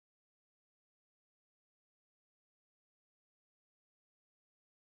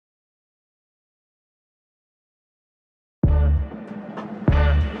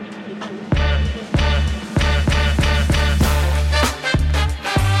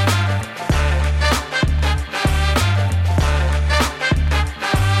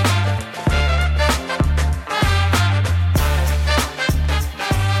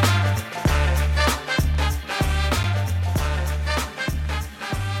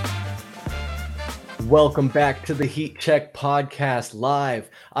Welcome back to the Heat Check Podcast Live.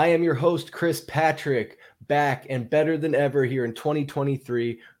 I am your host, Chris Patrick, back and better than ever here in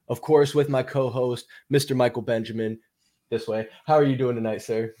 2023. Of course, with my co-host, Mr. Michael Benjamin. This way. How are you doing tonight,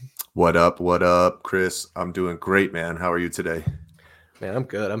 sir? What up, Chris? I'm doing great, man. How are you today? Man, I'm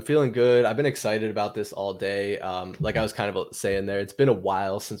good. I'm feeling good. I've been excited about this all day. Like I was kind of saying there, it's been a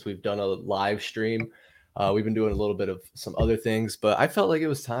while since we've done a live stream. We've been doing a little bit of some other things, but I felt like it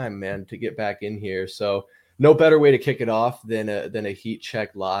was time, man, to get back in here. So no better way to kick it off than a Heat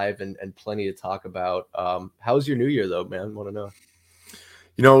Check live and plenty to talk about. How's your new year though, man? Want to know?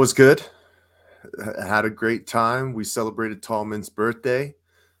 You know, it was good. I had a great time. We celebrated Tallman's birthday.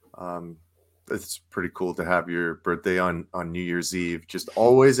 It's pretty cool to have your birthday on New Year's Eve. Just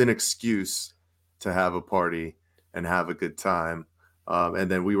always an excuse to have a party and have a good time. And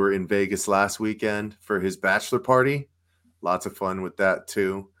then we were in Vegas last weekend for his bachelor party. Lots of fun with that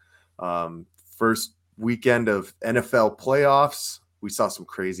too. First weekend of NFL playoffs. We saw some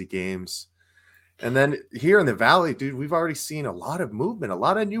crazy games. And then here in the Valley, dude, we've already seen a lot of movement, a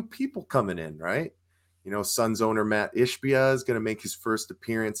lot of new people coming in, right? You know, Suns owner Matt Ishbia is going to make his first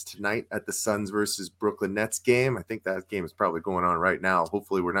appearance tonight at the Suns versus Brooklyn Nets game. I think that game is probably going on right now.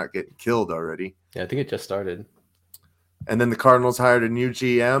 Hopefully we're not getting killed already. Yeah, I think it just started. And then the Cardinals hired a new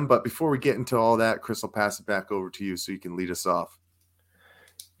GM. But before we get into all that, Chris, I'll pass it back over to you so you can lead us off.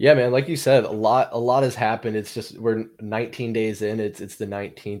 Yeah, man, like you said, a lot has happened. It's just we're 19 days in. It's the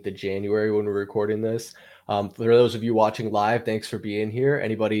 19th of January when we're recording this. For those of you watching live, thanks for being here.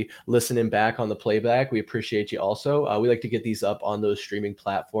 Anybody listening back on the playback, we appreciate you also. We like to get these up on those streaming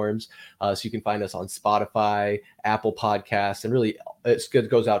platforms. So you can find us on Spotify, Apple Podcasts, and really it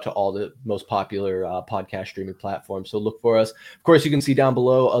goes out to all the most popular podcast streaming platforms. So look for us. Of course, you can see down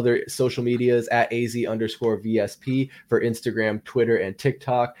below other social medias at AZ_VSP for Instagram, Twitter, and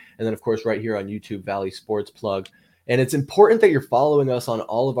TikTok. And then, of course, right here on YouTube, Valley Sports Plug. And it's important that you're following us on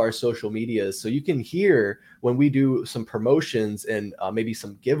all of our social medias so you can hear when we do some promotions and maybe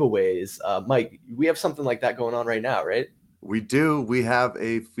some giveaways. Mike, we have something like that going on right now, right? We do. We have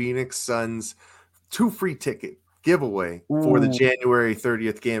a Phoenix Suns 2 free ticket giveaway for the January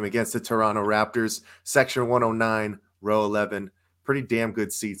 30th game against the Toronto Raptors. Section 109, row 11. Pretty damn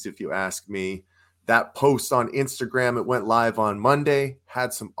good seats if you ask me. That post on Instagram, it went live on Monday,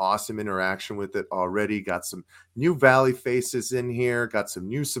 had some awesome interaction with it already, got some new Valley faces in here, got some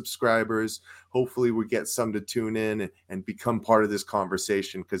new subscribers. Hopefully we get some to tune in and become part of this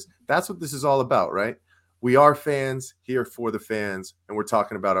conversation because that's what this is all about, right? We are fans here for the fans, and we're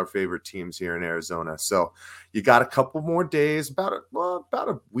talking about our favorite teams here in Arizona. So you got a couple more days, about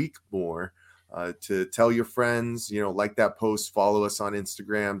a week more. To tell your friends, like that post, follow us on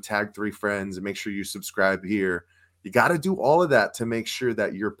Instagram, tag 3 friends, and make sure you subscribe here. You got to do all of that to make sure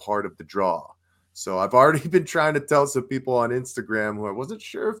that you're part of the draw. So I've already been trying to tell some people on Instagram who I wasn't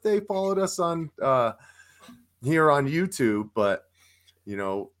sure if they followed us on here on YouTube, but,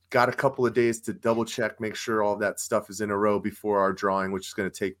 got a couple of days to double check, make sure all that stuff is in a row before our drawing, which is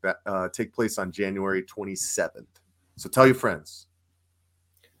going to take place on January 27th. So tell your friends.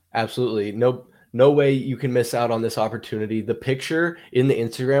 Absolutely. No way you can miss out on this opportunity. The picture in the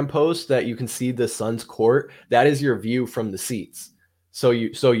Instagram post that you can see the Suns court, that is your view from the seats. So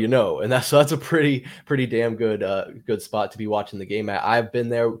you know, and that's a pretty damn good spot to be watching the game at. I've been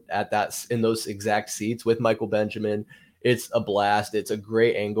there in those exact seats with Michael Benjamin. It's a blast. It's a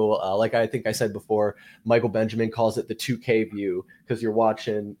great angle. Like I think I said before, Michael Benjamin calls it the 2K view because you're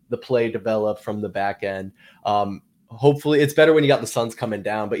watching the play develop from the back end. Hopefully it's better when you got the Suns coming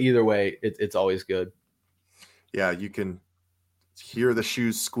down, but either way, it's always good. Yeah, you can hear the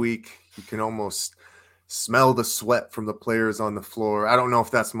shoes squeak. You can almost smell the sweat from the players on the floor. I don't know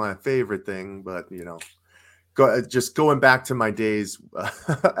if that's my favorite thing, but, just going back to my days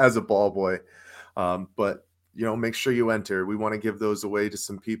as a ball boy. But, make sure you enter. We want to give those away to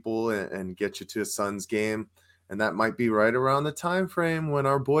some people and get you to a Suns game. And that might be right around the time frame when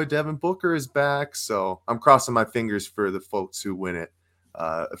our boy Devin Booker is back. So I'm crossing my fingers for the folks who win it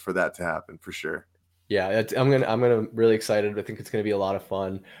for that to happen for sure. Yeah, I'm gonna really excited. I think it's gonna be a lot of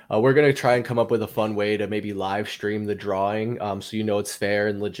fun. We're gonna try and come up with a fun way to maybe live stream the drawing, so it's fair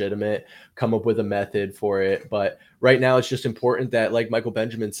and legitimate. Come up with a method for it. But right now, it's just important that, like Michael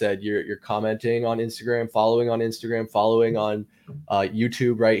Benjamin said, you're commenting on Instagram, following on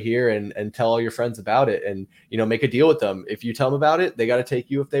YouTube right here, and tell all your friends about it, and make a deal with them. If you tell them about it, they got to take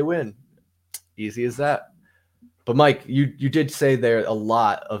you if they win. Easy as that. But Mike, you did say there a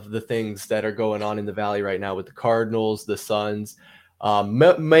lot of the things that are going on in the Valley right now with the Cardinals, the Suns.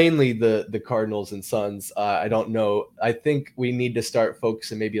 Mainly the Cardinals and Suns. I don't know. I think we need to start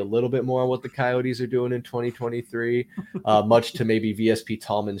focusing maybe a little bit more on what the Coyotes are doing in 2023, much to maybe VSP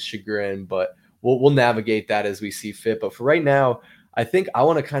Tallman's chagrin. But we'll navigate that as we see fit. But for right now, I think I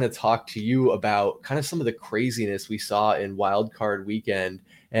want to kind of talk to you about kind of some of the craziness we saw in Wild Card Weekend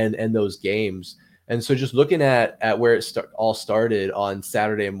and those games. And so just looking at where it all started on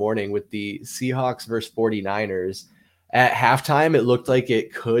Saturday morning with the Seahawks versus 49ers. At halftime, it looked like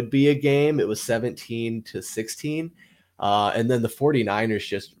it could be a game. It was 17-16. And then the 49ers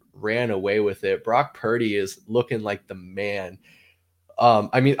just ran away with it. Brock Purdy is looking like the man.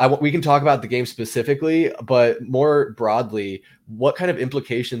 We can talk about the game specifically, but more broadly, what kind of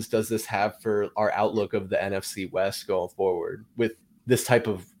implications does this have for our outlook of the NFC West going forward with this type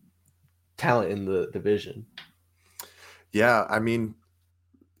of talent in the division? Yeah, I mean,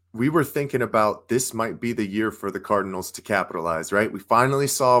 we were thinking about this might be the year for the Cardinals to capitalize, right? We finally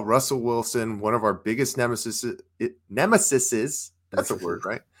saw Russell Wilson, one of our biggest nemesises. That's a word,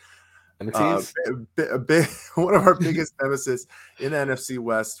 right? NFTs? One of our biggest nemesis in the NFC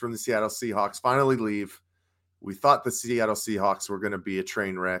West from the Seattle Seahawks finally leave. We thought the Seattle Seahawks were going to be a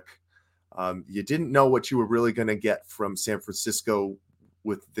train wreck. You didn't know what you were really going to get from San Francisco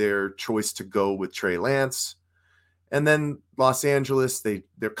with their choice to go with Trey Lance. And then Los Angeles,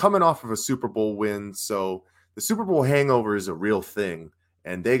 they're coming off of a Super Bowl win. So the Super Bowl hangover is a real thing.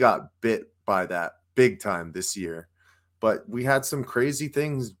 And they got bit by that big time this year. But we had some crazy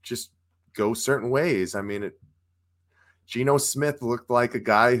things just go certain ways. I mean, Geno Smith looked like a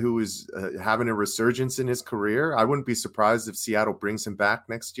guy who is having a resurgence in his career. I wouldn't be surprised if Seattle brings him back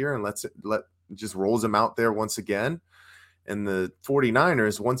next year and just rolls him out there once again. And the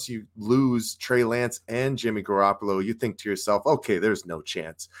 49ers, once you lose Trey Lance and Jimmy Garoppolo, you think to yourself, okay, there's no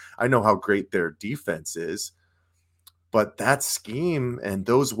chance. I know how great their defense is, but that scheme and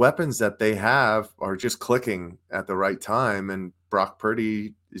those weapons that they have are just clicking at the right time. And Brock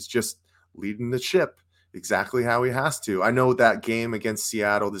Purdy is just leading the ship exactly how he has to. I know that game against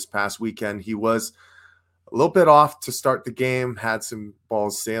Seattle this past weekend, he was a little bit off to start the game, had some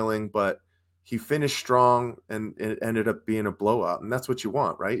balls sailing, but he finished strong and it ended up being a blowout. And that's what you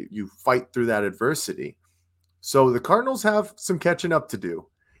want, right? You fight through that adversity. So the Cardinals have some catching up to do.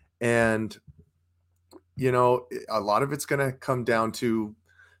 And, you know, a lot of it's going to come down to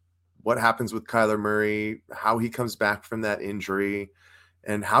what happens with Kyler Murray, how he comes back from that injury,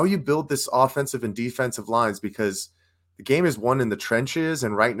 and how you build this offensive and defensive lines, because the game is won in the trenches.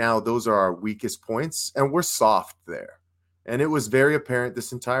 And right now, those are our weakest points. And we're soft there. And it was very apparent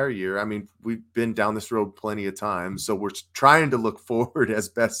this entire year. I mean, we've been down this road plenty of times, so we're trying to look forward as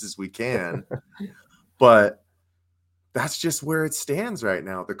best as we can. But that's just where it stands right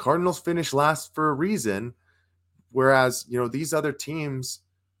now. The Cardinals finished last for a reason, whereas, you know, these other teams,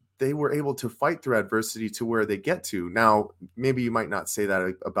 they were able to fight through adversity to where they get to. Now, maybe you might not say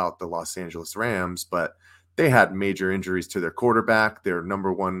that about the Los Angeles Rams, but they had major injuries to their quarterback. Their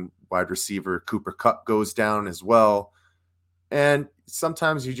number one wide receiver, Cooper Kupp, goes down as well. And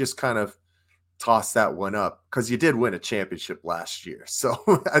sometimes you just kind of toss that one up because you did win a championship last year. So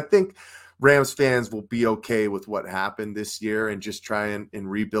I think Rams fans will be okay with what happened this year and just try and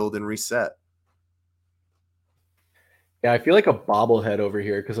rebuild and reset. Yeah, I feel like a bobblehead over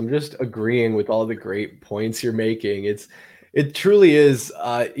here because I'm just agreeing with all the great points you're making. It truly is,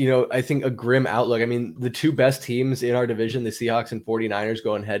 I think a grim outlook. I mean, the two best teams in our division, the Seahawks and 49ers,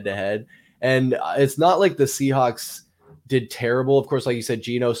 going head to head. And it's not like the Seahawks did terrible. Of course, like you said,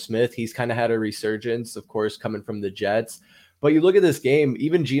 Geno Smith, he's kind of had a resurgence, of course, coming from the Jets. But you look at this game,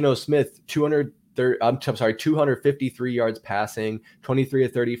 even Geno Smith, 253 yards passing, 23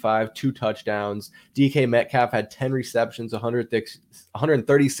 of 35, 2 touchdowns. DK Metcalf had 10 receptions,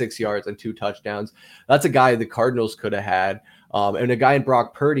 136 yards and 2 touchdowns. That's a guy the Cardinals could have had. And a guy in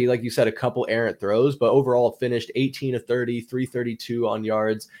Brock Purdy, like you said, a couple errant throws, but overall finished 18 of 30, 332 on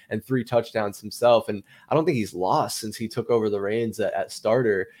yards and 3 touchdowns himself. And I don't think he's lost since he took over the reins at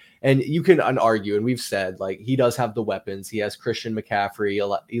starter. And you can argue, and we've said, like, he does have the weapons. He has Christian McCaffrey,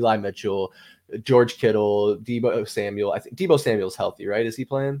 Eli Mitchell, George Kittle, Deebo Samuel. I think Deebo Samuel's healthy, right? Is he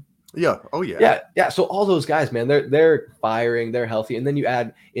playing? Yeah. Oh, yeah. Yeah. So all those guys, man, they're firing, they're healthy. And then you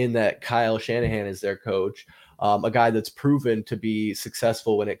add in that Kyle Shanahan is their coach, a guy that's proven to be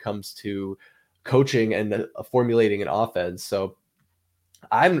successful when it comes to coaching and formulating an offense. So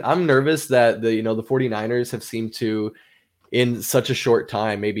I'm nervous that the 49ers have seemed to, in such a short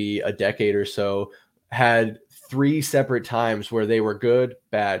time, maybe a decade or so, had 3 separate times where they were good,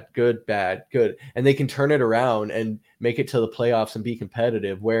 bad, good, bad, good. And they can turn it around and make it to the playoffs and be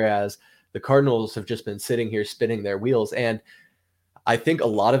competitive. Whereas the Cardinals have just been sitting here spinning their wheels. And I think a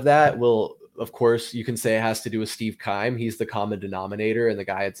lot of that will, of course, you can say it has to do with Steve Keim. He's the common denominator and the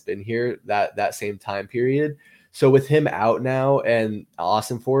guy that's been here that same time period. So with him out now and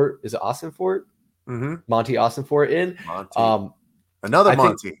Austin Fort, is it Austin Fort? Mm-hmm. Monty Austin Fort in. Monty. Um, Another I think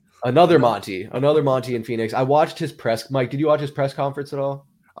Monty. another Monty in Phoenix. I watched his press. Mike, did you watch his press conference at all?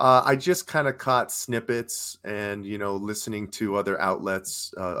 I just kind of caught snippets and, listening to other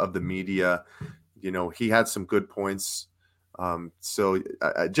outlets of the media. He had some good points. So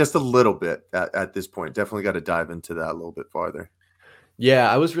just a little bit at this point. Definitely got to dive into that a little bit farther.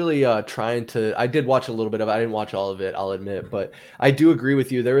 Yeah, I was really trying to. I did watch a little bit of it. I didn't watch all of it, I'll admit, but I do agree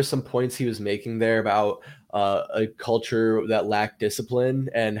with you. There were some points he was making there about a culture that lacked discipline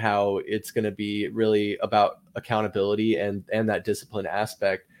and how it's going to be really about accountability and that discipline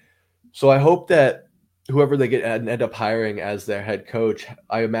aspect. So I hope that whoever they get and end up hiring as their head coach,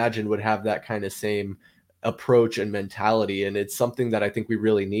 I imagine would have that kind of same approach and mentality. And it's something that I think we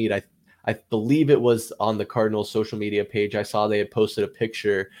really need. I believe it was on the Cardinals social media page. I saw they had posted a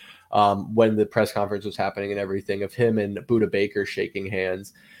picture when the press conference was happening and everything of him and Buda Baker shaking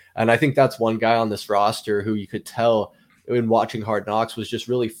hands. And I think that's one guy on this roster who you could tell in watching Hard Knocks was just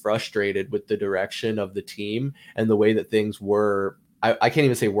really frustrated with the direction of the team and the way that things were. I can't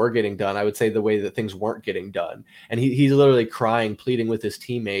even say were getting done. I would say the way that things weren't getting done. And he's literally crying, pleading with his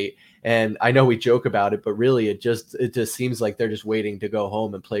teammate. And I know we joke about it, but really it just seems like they're just waiting to go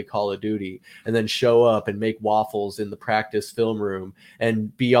home and play Call of Duty and then show up and make waffles in the practice film room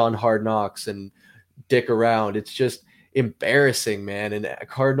and be on Hard Knocks and dick around. It's just embarrassing, man. And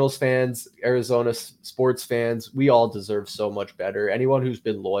Cardinals fans, Arizona sports fans, we all deserve so much better. Anyone who's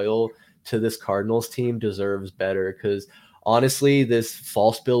been loyal to this Cardinals team deserves better because honestly, this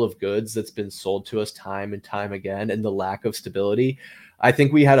false bill of goods that's been sold to us time and time again and the lack of stability. I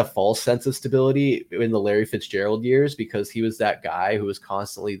think we had a false sense of stability in the Larry Fitzgerald years because he was that guy who was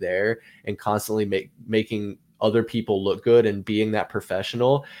constantly there and constantly making other people look good and being that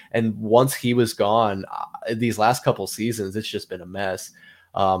professional. And once he was gone, these last couple seasons, it's just been a mess.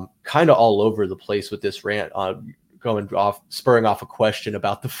 Kind of all over the place with this rant on spurring off a question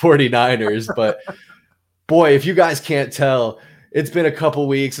about the 49ers. But boy, if you guys can't tell, it's been a couple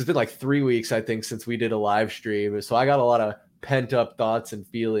weeks. It's been like 3 weeks, I think, since we did a live stream. So I got a lot of pent up thoughts and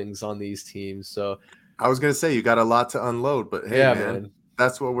feelings on these teams. So I was going to say you got a lot to unload, but hey, yeah, man,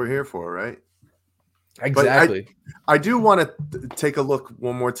 that's what we're here for, right? Exactly. But I do want to take a look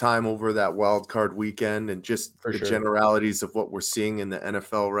one more time over that wild card weekend and just For the sure. generalities of what we're seeing in the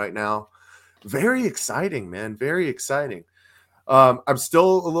NFL right now. Very exciting, man. Very exciting. I'm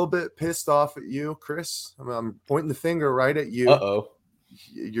still a little bit pissed off at you, Chris. I'm pointing the finger right at you. Uh-oh.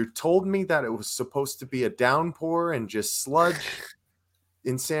 You told me that it was supposed to be a downpour and just sludge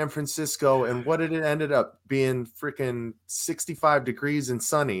in San Francisco, and what did it ended up being? Freaking 65 degrees and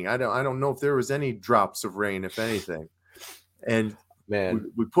sunny. I don't know if there was any drops of rain, if anything. And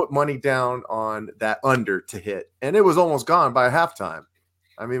Man, we put money down on that under to hit, and it was almost gone by halftime.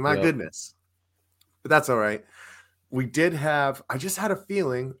 I mean, my goodness. But that's all right. I just had a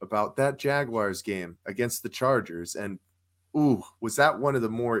feeling about that Jaguars game against the Chargers, and was that one of the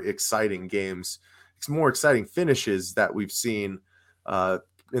more exciting games, more exciting finishes that we've seen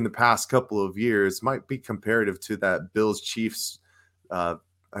in the past couple of years. Might be comparative to that Bills Chiefs,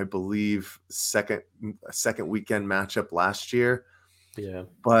 I believe, second weekend matchup last year. Yeah.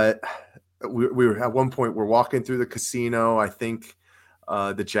 But we were at one point, we're walking through the casino. I think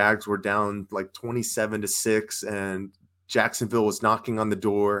the Jags were down like 27-6, and Jacksonville was knocking on the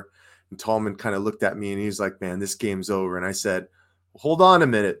door. And Tallman kind of looked at me and he's like, "Man, this game's over." And I said, "Hold on a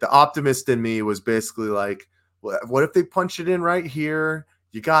minute." The optimist in me was basically like, what if they punch it in right here?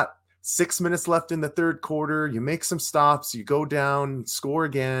 You got 6 minutes left in the third quarter. You make some stops. You go down, score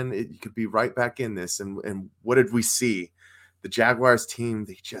again. You could be right back in this. And what did we see? The Jaguars team,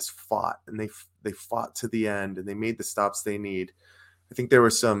 they just fought, and they fought to the end, and they made the stops they need. I think there were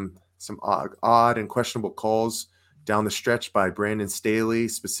some odd and questionable calls down the stretch by Brandon Staley,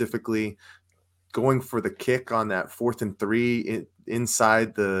 specifically going for the kick on that 4th and 3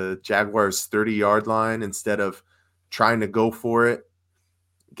 inside the Jaguars 30-yard line instead of trying to go for it,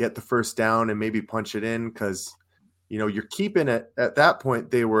 get the first down and maybe punch it in, because you're keeping it. At that point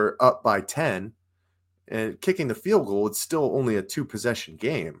they were up by 10, and kicking the field goal, it's still only a 2-possession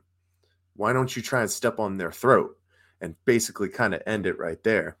game. Why don't you try and step on their throat and basically kind of end it right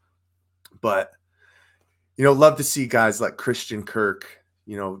there? But love to see guys like Christian Kirk,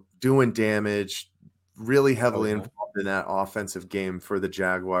 doing damage, really heavily involved in that offensive game for the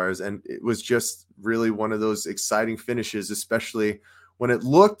Jaguars. And it was just really one of those exciting finishes, especially when it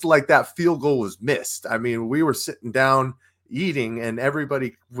looked like that field goal was missed. I mean, we were sitting down eating, and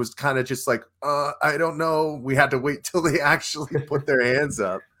everybody was kind of just like, I don't know. We had to wait till they actually put their hands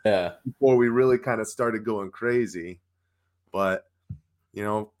up Yeah. before we really kind of started going crazy. But,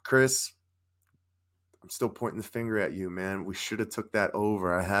 Chris, I'm still pointing the finger at you, man. We should have took that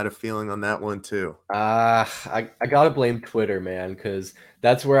over. I had a feeling on that one too. I gotta blame Twitter, man, because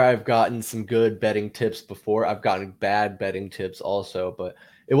that's where I've gotten some good betting tips before. I've gotten bad betting tips also, but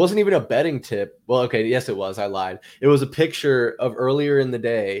it wasn't even a betting tip. Well, okay, yes, it was. I lied. It was a picture of earlier in the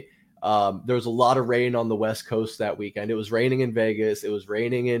day. There was a lot of rain on the West Coast that weekend. It was raining in Vegas. It was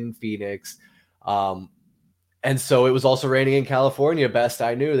raining in Phoenix. Um, and so it was also raining in California. Best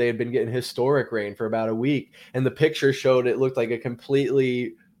I knew, they had been getting historic rain for about a week. And the picture showed it looked like a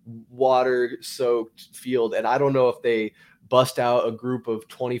completely water soaked field. And I don't know if they bust out a group of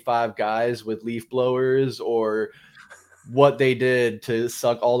 25 guys with leaf blowers or what they did to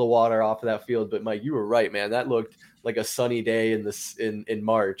suck all the water off of that field. But Mike, you were right, man. That looked like a sunny day in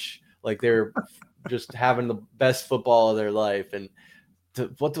March. Like they're just having the best football of their life. And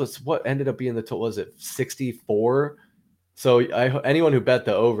what ended up being was it 64? So anyone who bet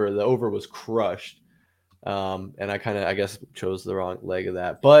the over was crushed. And I guess chose the wrong leg of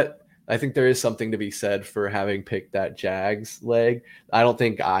that. But I think there is something to be said for having picked that Jags leg. I don't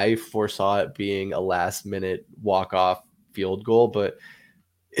think I foresaw it being a last minute walk off field goal, but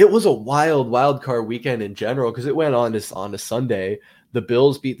it was a wild card weekend in general because it went on to Sunday. The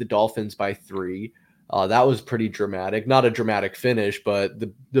Bills beat the Dolphins by 3. That was pretty dramatic. Not a dramatic finish, but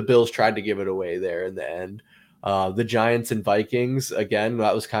the Bills tried to give it away there in the end. The Giants and Vikings, again,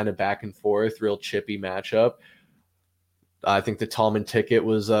 that was kind of back and forth, real chippy matchup. I think the Tallman ticket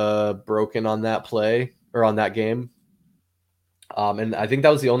was broken on that play or on that game. And I think that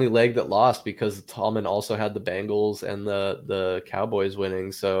was the only leg that lost because Tallman also had the Bengals and the Cowboys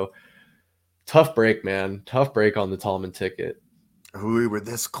winning. So tough break, man. Tough break on the Tallman ticket. We were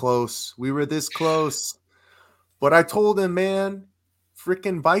this close. We were this close. But I told him, man,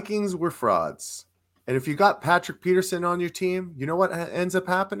 freaking Vikings were frauds. And if you got Patrick Peterson on your team, you know what ends up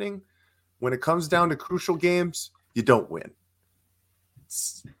happening? When it comes down to crucial games, you don't win.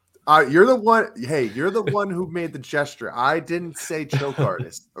 You're the one. Hey, you're the one who made the gesture. I didn't say choke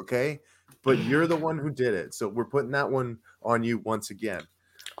artist, okay? But you're the one who did it. So we're putting that one on you once again.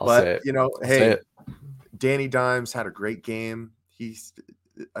 I'll say it. Hey, Danny Dimes had a great game. He's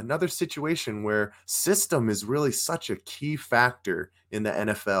another situation where system is really such a key factor in the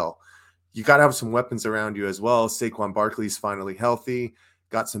NFL. You got to have some weapons around you as well. Saquon Barkley's finally healthy,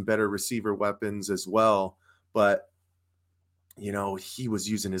 got some better receiver weapons as well. But, he was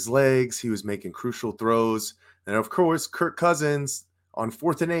using his legs. He was making crucial throws. And, of course, Kirk Cousins on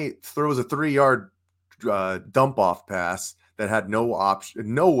 4th and 8 throws a 3-yard dump-off pass that had no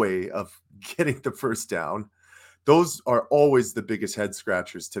way of getting the first down. Those are always the biggest head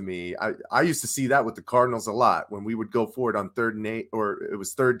scratchers to me. I used to see that with the Cardinals a lot when we would go for it on 3rd and 8, or it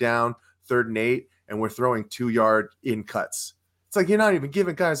was 3rd down, 3rd and 8, and we're throwing 2-yard in cuts. It's like you're not even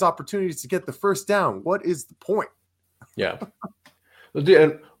giving guys opportunities to get the first down. What is the point? Yeah. Well, dude,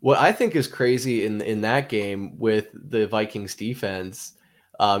 and what I think is crazy in that game with the Vikings defense,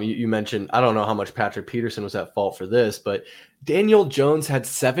 you mentioned, I don't know how much Patrick Peterson was at fault for this, but Daniel Jones had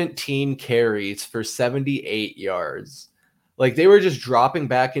 17 carries for 78 yards. Like they were just dropping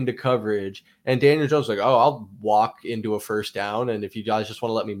back into coverage, and Daniel Jones was like, "Oh, I'll walk into a first down, and if you guys just want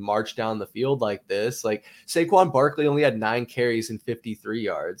to let me march down the field like this." Like Saquon Barkley only had 9 carries and 53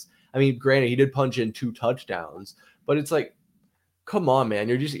 yards. I mean, granted, he did punch in 2 touchdowns, but it's like, come on, man,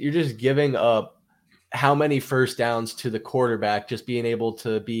 you're just giving up how many first downs to the quarterback just being able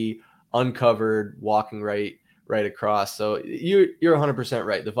to be uncovered, walking right across. So you're 100%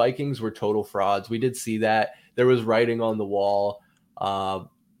 right. The Vikings were total frauds. We did see that. There was writing on the wall. No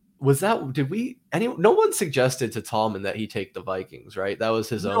one suggested to Tallman that he take the Vikings, right? That was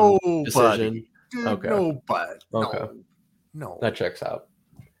his own decision. Dude, Okay. Nobody. Okay. No. That checks out.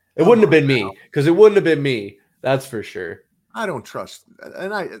 It wouldn't have been me, because it wouldn't have been me. That's for sure. I don't trust,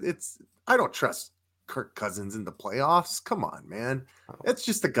 I don't trust Kirk Cousins in the playoffs. Come on, man. It's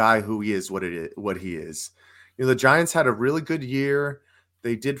just the guy who he is, what he is. The Giants had a really good year.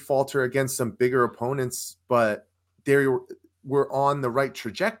 They did falter against some bigger opponents, but they were on the right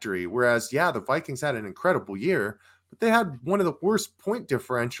trajectory. Whereas, the Vikings had an incredible year, but they had one of the worst point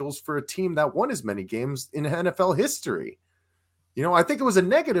differentials for a team that won as many games in NFL history. I think it was a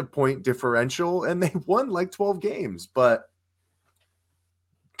negative point differential, and they won like 12 games. But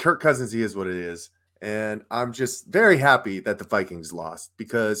Kirk Cousins, he is what it is. And I'm just very happy that the Vikings lost,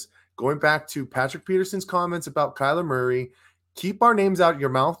 because going back to Patrick Peterson's comments about Kyler Murray, keep our names out of your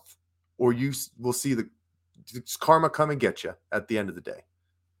mouth, or you will see It's karma come and get you at the end of the day.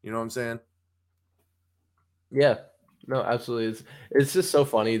 You know what I'm saying? Yeah. No, absolutely. It's just so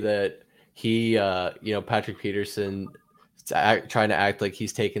funny that he, Patrick Peterson, trying to act like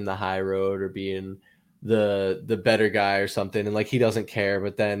he's taking the high road or being the better guy or something, and like he doesn't care,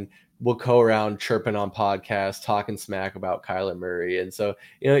 but then we'll go around chirping on podcasts, talking smack about Kyler Murray, and so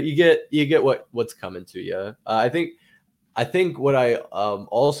you get what's coming to you. I think what I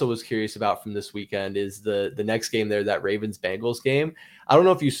also was curious about from this weekend is the next game there, that Ravens Bengals game. I don't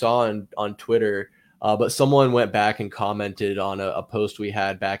know if you saw on Twitter, but someone went back and commented on a post we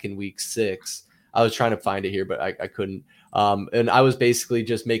had back in week 6. I was trying to find it here, but I couldn't. And I was basically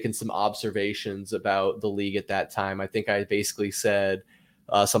just making some observations about the league at that time. I think I basically said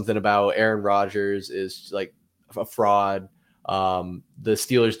something about Aaron Rodgers is like a fraud. The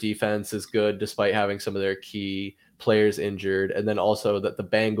Steelers defense is good despite having some of their key players injured, and then also that the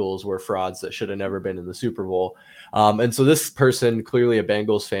Bengals were frauds that should have never been in the Super Bowl. And so this person, clearly a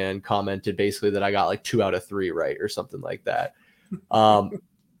Bengals fan, commented basically that I got like 2 out of 3 right or something like that.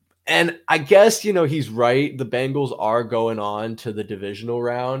 And I guess, he's right. The Bengals are going on to the divisional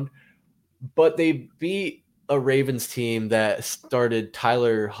round, but they beat a Ravens team that started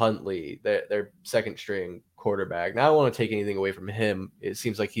Tyler Huntley, their second string quarterback. Now, I don't want to take anything away from him. It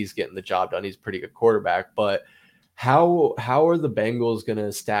seems like he's getting the job done. He's a pretty good quarterback, but how are the Bengals going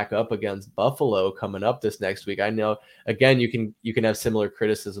to stack up against Buffalo coming up this next week? I know, again, you can have similar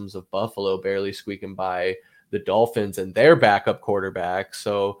criticisms of Buffalo barely squeaking by the Dolphins and their backup quarterback.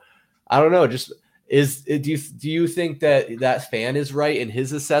 So I don't know. Just do you think that fan is right in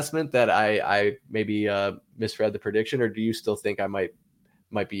his assessment that I maybe misread the prediction, or do you still think I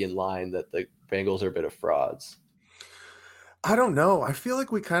might be in line that the Bengals are a bit of frauds? I don't know. I feel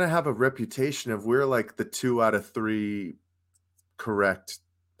like we kind of have a reputation of we're like the 2 out of 3 correct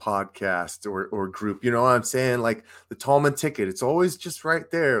podcast or group. You know what I'm saying? Like the Tallman ticket, it's always just right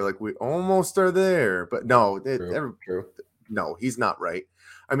there. Like we almost are there, but no, True. no, he's not right.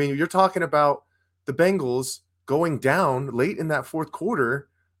 I mean, you're talking about the Bengals going down late in that fourth quarter.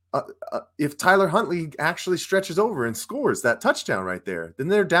 If Tyler Huntley actually stretches over and scores that touchdown right there, then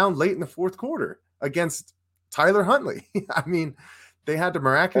they're down late in the fourth quarter against Tyler Huntley. I mean, they had to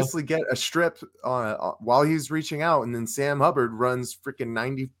miraculously get a strip while he's reaching out, and then Sam Hubbard runs freaking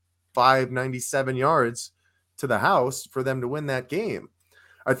 95, 97 yards to the house for them to win that game.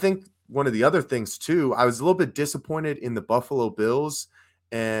 I think one of the other things, too, I was a little bit disappointed in the Buffalo Bills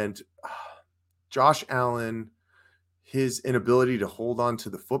and Josh Allen, his inability to hold on to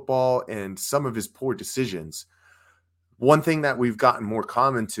the football and some of his poor decisions. One thing that we've gotten more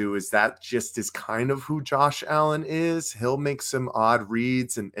common to is that just is kind of who Josh Allen is. He'll make some odd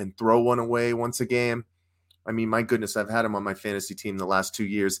reads and throw one away once a game. I mean, my goodness, I've had him on my fantasy team the last 2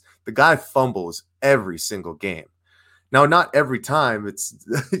 years. The guy fumbles every single game. Now, not every time it's,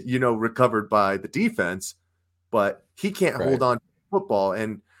 recovered by the defense, but he can't hold on to football.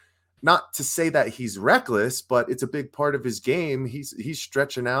 And not to say that he's reckless, but it's a big part of his game. He's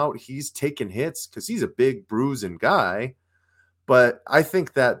stretching out. He's taking hits because he's a big bruising guy. But I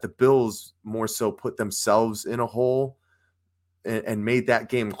think that the Bills more so put themselves in a hole and made that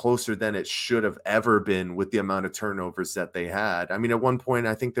game closer than it should have ever been with the amount of turnovers that they had. I mean, at one point,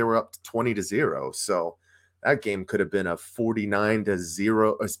 I think they were up to 20-0. So that game could have been a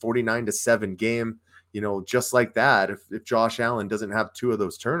 49-0, a 49-7 game. Just like that, if Josh Allen doesn't have 2 of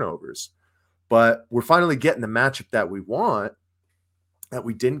those turnovers. But we're finally getting the matchup that we want, that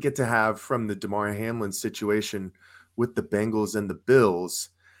we didn't get to have from the Damar Hamlin situation with the Bengals and the Bills.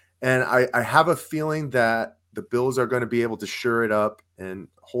 And I have a feeling that the Bills are going to be able to shore it up and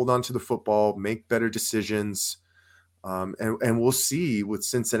hold on to the football, make better decisions. And we'll see with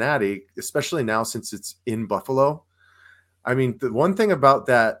Cincinnati, especially now since it's in Buffalo. I mean, the one thing about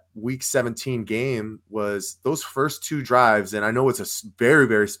that week 17 game was those first 2 drives, and I know it's a very,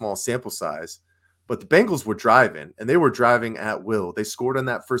 very small sample size, but the Bengals were driving, and they were driving at will. They scored on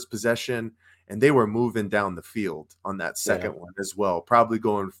that first possession, and they were moving down the field on that second one as well, probably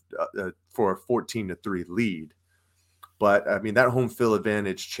going for a 14-3 lead. But, I mean, that home field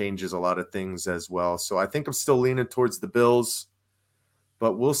advantage changes a lot of things as well. So I think I'm still leaning towards the Bills,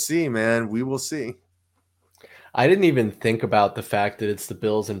 but we'll see, man. We will see. I didn't even think about the fact that it's the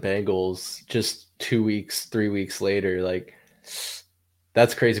Bills and Bengals just 2 weeks, 3 weeks later. Like,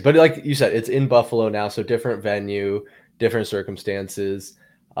 that's crazy. But like you said, it's in Buffalo now, so different venue, different circumstances.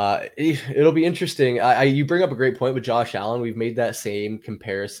 It'll be interesting. You bring up a great point with Josh Allen. We've made that same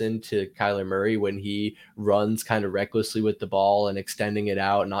comparison to Kyler Murray when he runs kind of recklessly with the ball and extending it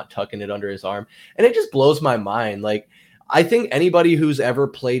out, not tucking it under his arm. And it just blows my mind. Like, I think anybody who's ever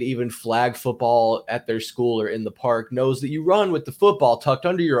played even flag football at their school or in the park knows that you run with the football tucked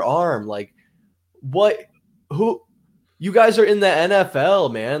under your arm. Like, what? Who? You guys are in the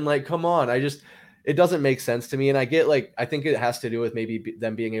NFL, man. Like, come on. It doesn't make sense to me. And I get like, I think it has to do with maybe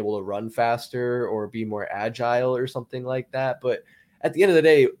them being able to run faster or be more agile or something like that. But at the end of the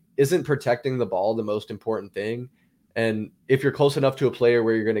day, isn't protecting the ball the most important thing? And if you're close enough to a player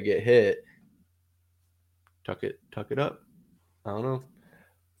where you're going to get hit, tuck it up. I don't know.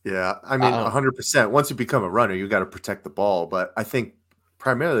 Yeah, I I mean, don't, 100%. Once you become a runner, you got to protect the ball. But I think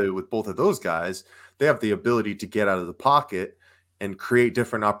primarily with both of those guys, they have the ability to get out of the pocket and create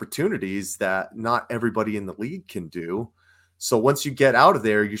different opportunities that not everybody in the league can do. So once you get out of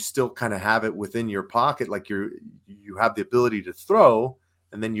there, you still kind of have it within your pocket, like you have the ability to throw,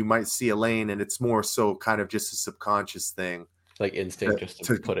 and then you might see a lane, and it's more so kind of just a subconscious thing like instinct just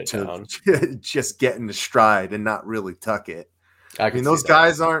to put it to down. just get in the stride and not really tuck it. I I mean, could see those that.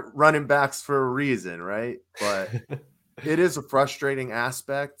 guys aren't running backs for a reason, right? But it is a frustrating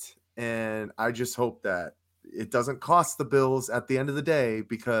aspect, and I just hope that it doesn't cost the Bills at the end of the day,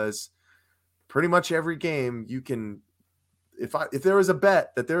 because pretty much every game you can, if there was a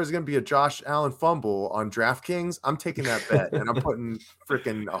bet that there was going to be a Josh Allen fumble on DraftKings, I'm taking that bet and I'm putting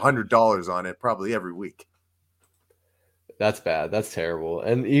freaking $100 on it probably every week. That's bad. That's terrible.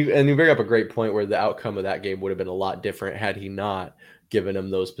 And you bring up a great point where the outcome of that game would have been a lot different had he not given him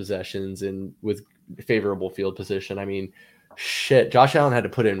those possessions and with favorable field position. I mean, shit, Josh Allen had to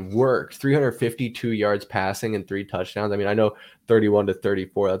put in work, 352 yards passing and 3 touchdowns. I mean, I know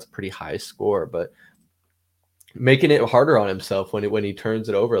 31-34, that's a pretty high score, but making it harder on himself when he turns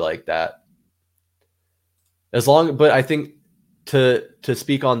it over like that. But I think to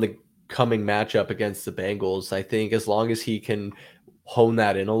speak on the coming matchup against the Bengals, I think as long as he can hone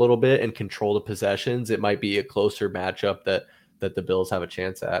that in a little bit and control the possessions, it might be a closer matchup that the Bills have a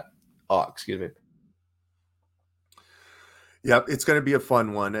chance at. Oh, excuse me. Yep, it's going to be a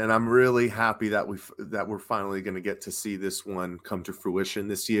fun one, and I'm really happy that we're finally going to get to see this one come to fruition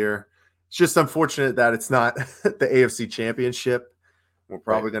this year. It's just unfortunate that it's not the AFC Championship. We're Right.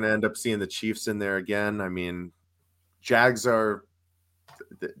 probably going to end up seeing the Chiefs in there again. I mean, Jags are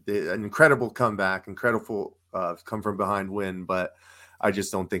an incredible comeback, incredible come from behind win, but I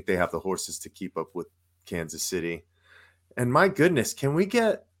just don't think they have the horses to keep up with Kansas City. And my goodness, can we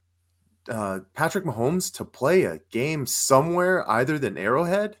get Patrick Mahomes to play a game somewhere other than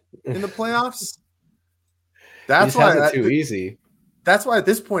Arrowhead in the playoffs? He That's just has why. it too easy. That's why at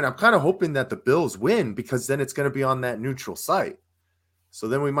this point I'm kind of hoping that the Bills win, because then it's going to be on that neutral site. So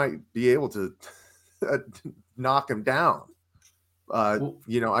then we might be able to knock him down. I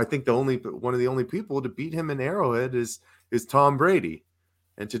think one of the only people to beat him in Arrowhead is Tom Brady.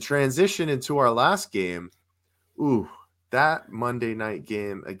 And to transition into our last game, that Monday night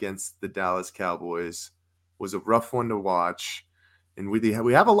game against the Dallas Cowboys was a rough one to watch. And we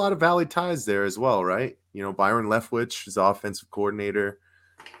have a lot of Valley ties there as well, right? Byron Leftwich is the offensive coordinator.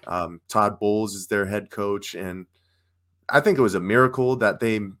 Todd Bowles is their head coach. And I think it was a miracle that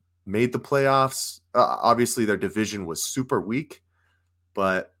they made the playoffs. Obviously, their division was super weak,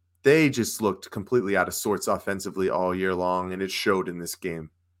 but they just looked completely out of sorts offensively all year long, and it showed in this game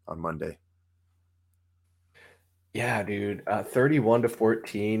on Monday. Yeah, dude.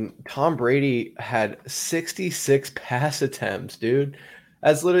 31-14. Tom Brady had 66 pass attempts, dude.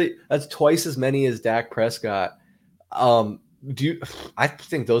 That's twice as many as Dak Prescott. Um, I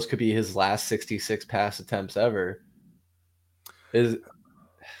think those could be his last 66 pass attempts ever. Is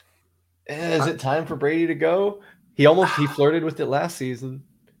is I, it time for Brady to go? He flirted with it last season.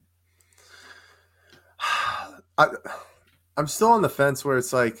 I, I'm still on the fence where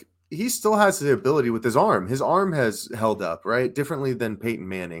it's like he still has the ability with his arm. His arm has held up, right? Differently than Peyton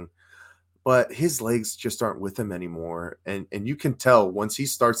Manning, but his legs just aren't with him anymore. And you can tell once he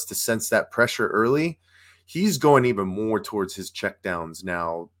starts to sense that pressure early, he's going even more towards his checkdowns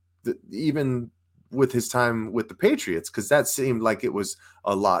now, even with his time with the Patriots, because that seemed like it was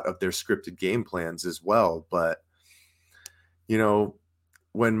a lot of their scripted game plans as well. But,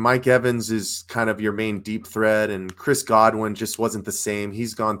 when Mike Evans is kind of your main deep threat and Chris Godwin just wasn't the same,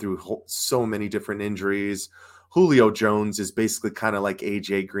 he's gone through so many different injuries. Julio Jones is basically kind of like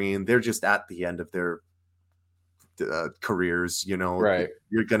AJ Green. They're just at the end of their careers. Right.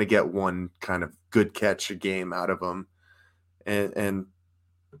 You're going to get one kind of good catch a game out of them. And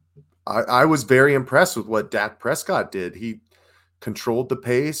I was very impressed with what Dak Prescott did. He controlled the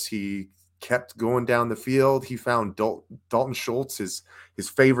pace. He kept going down the field. He found Dalton Schultz, his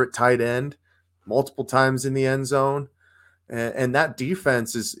favorite tight end, multiple times in the end zone. and that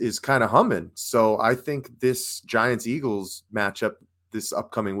defense is kind of humming. So I think this Giants Eagles matchup this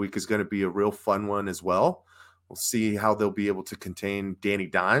upcoming week is going to be a real fun one as well. We'll see how they'll be able to contain Danny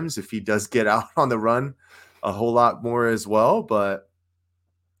Dimes if he does get out on the run a whole lot more as well. But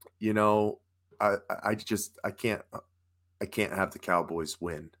you know, I can't have the Cowboys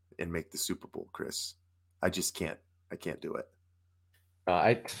win and make the Super Bowl, Chris. I just can't. I can't do it.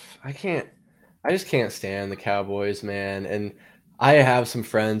 I can't. I just can't stand the Cowboys, man. And I have some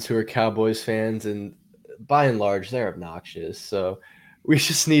friends who are Cowboys fans, and by and large, they're obnoxious. So we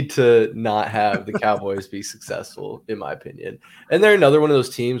just need to not have the Cowboys be successful, in my opinion. And they're another one of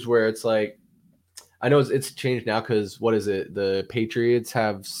those teams where it's like, I know it's changed now because what is it? The Patriots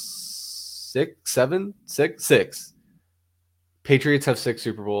have six. Patriots have 6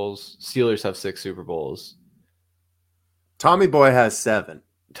 Super Bowls. Steelers have 6 Super Bowls. Tommy Boy has 7.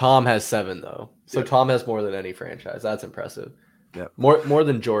 Tom has 7 though. So Yep. Tom has more than any franchise. That's impressive. Yep. More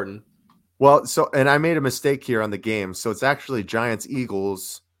than Jordan. Well, and I made a mistake here on the game. So it's actually Giants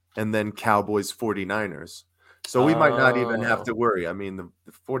Eagles and then Cowboys 49ers. So we might not even have to worry. I mean, the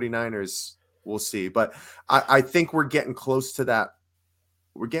 49ers, we'll see. But I think we're getting close to that.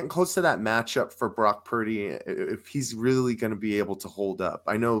 We're getting close to that matchup for Brock Purdy if he's really going to be able to hold up.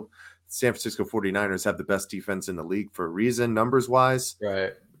 I know San Francisco 49ers have the best defense in the league for a reason, numbers-wise.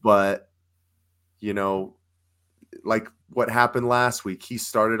 Right. But, you know, like what happened last week, he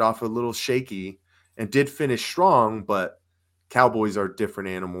started off a little shaky and did finish strong, but Cowboys are a different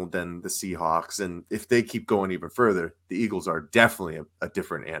animal than the Seahawks. And if they keep going even further, the Eagles are definitely a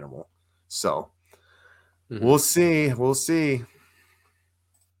different animal. So we'll see. We'll see.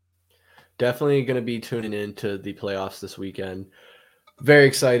 Definitely going to be tuning into the playoffs this weekend. Very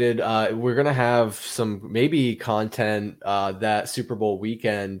excited. We're going to have some maybe content that Super Bowl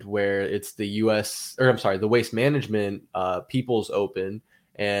weekend where it's the the Waste Management People's Open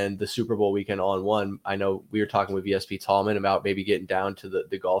and the Super Bowl weekend all in one. I know we were talking with VSP Tallman about maybe getting down to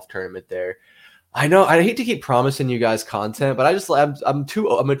the golf tournament there. I know I hate to keep promising you guys content, but I'm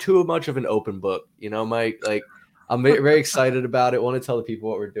too much of an open book, you know, Mike. Like I'm very excited about it. Want to tell the people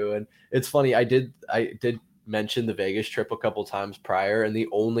what we're doing. It's funny. I did mention the Vegas trip a couple times prior, and the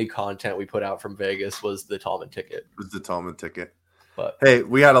only content we put out from Vegas was the Tallman ticket. It was the Tallman ticket. But hey,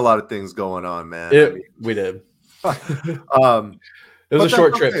 we had a lot of things going on, man. We did. It was a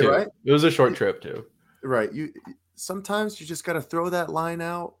short trip too. Right? It was a short trip too. Right. Sometimes you just got to throw that line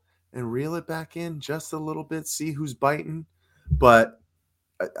out and reel it back in just a little bit, see who's biting. But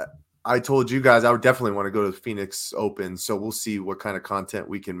I told you guys I would definitely want to go to the Phoenix Open, so we'll see what kind of content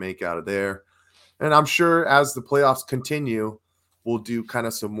we can make out of there. And I'm sure as the playoffs continue, we'll do kind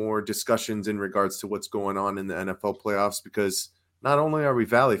of some more discussions in regards to what's going on in the NFL playoffs, because not only are we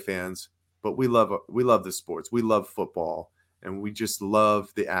Valley fans, but we love the sports. We love football, and we just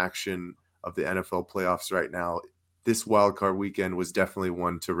love the action of the NFL playoffs right now. This wildcard weekend was definitely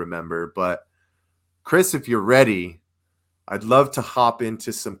one to remember. But Chris, if you're ready, I'd love to hop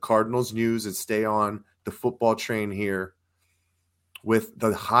into some Cardinals news and stay on the football train here with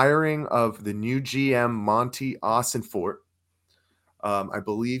the hiring of the new GM, Monty Ossenfort. I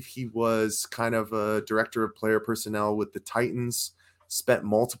believe he was kind of a director of player personnel with the Titans, spent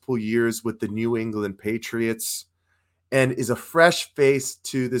multiple years with the New England Patriots, and is a fresh face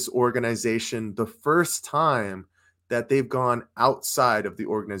to this organization. The first time that they've gone outside of the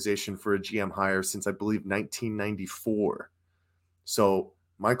organization for a GM hire since, I believe, 1994. So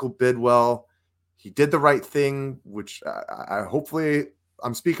Michael Bidwell, he did the right thing, which I hopefully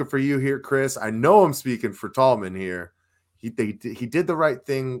I'm speaking for you here, Chris. I know I'm speaking for Tallman here. He did the right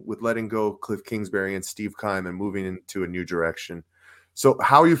thing with letting go Cliff Kingsbury and Steve Keim and moving into a new direction. So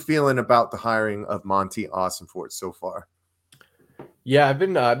how are you feeling about the hiring of Monty Ossenfort so far? Yeah, I've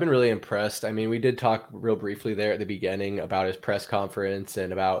been really impressed. I mean, we did talk real briefly there at the beginning about his press conference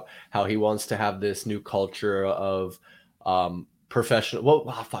and about how he wants to have this new culture of professional.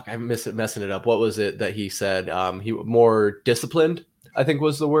 Well, I'm messing it up. What was it that he said? He more disciplined, I think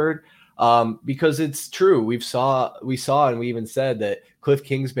was the word. Because it's true. We saw, and we even said that Cliff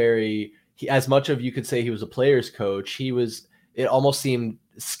Kingsbury, as much of you could say he was a player's coach, it almost seemed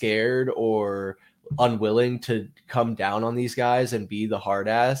scared or unwilling to come down on these guys and be the hard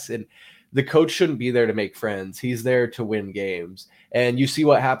ass. And the coach shouldn't be there to make friends. He's there to win games. And you see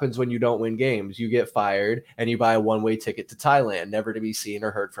what happens when you don't win games. You get fired and you buy a one-way ticket to Thailand, never to be seen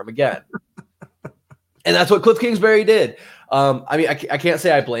or heard from again. And that's what Cliff Kingsbury did. I mean, I can't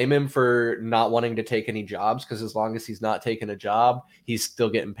say I blame him for not wanting to take any jobs, because as long as he's not taking a job, he's still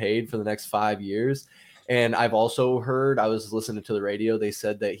getting paid for the next 5 years. And I've also heard, I was listening to the radio, they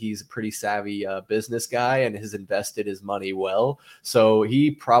said that he's a pretty savvy business guy and has invested his money well. So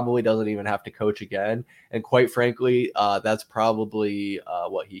he probably doesn't even have to coach again. And quite frankly, that's probably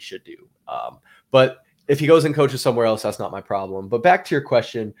what he should do. But if he goes and coaches somewhere else, that's not my problem. But back to your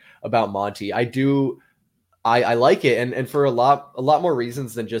question about Monty, I like it, and for a lot more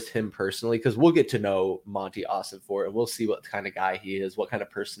reasons than just him personally, because we'll get to know Monty Ossenfort and we'll see what kind of guy he is, what kind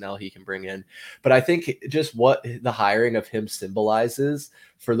of personnel he can bring in. But I think just what the hiring of him symbolizes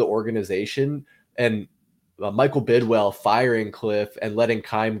for the organization, and Michael Bidwell firing Cliff and letting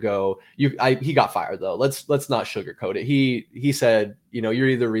Keim go. He got fired though. Let's not sugarcoat it. He said, you're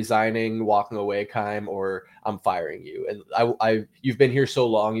either resigning, walking away, Keim, or I'm firing you. And you've been here so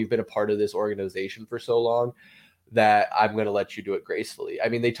long, you've been a part of this organization for so long that I'm going to let you do it gracefully. I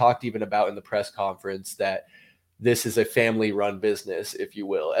mean, they talked even about in the press conference that this is a family run business, if you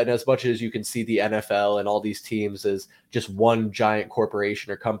will. And as much as you can see the NFL and all these teams as just one giant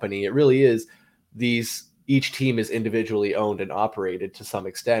corporation or company, it really is each team is individually owned and operated to some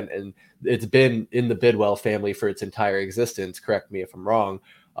extent. And it's been in the Bidwell family for its entire existence. Correct me if I'm wrong.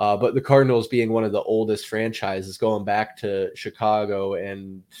 But the Cardinals being one of the oldest franchises going back to Chicago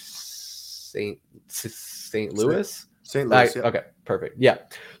and St. Louis. St. Louis, yeah. Okay, perfect. Yeah.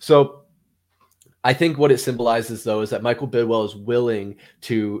 So I think what it symbolizes, though, is that Michael Bidwell is willing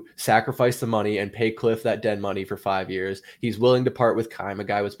to sacrifice the money and pay Cliff that dead money for 5 years. He's willing to part with Keim, a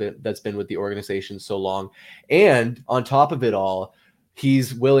guy that's been with the organization so long. And on top of it all,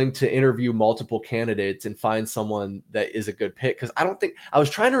 he's willing to interview multiple candidates and find someone that is a good pick. Because I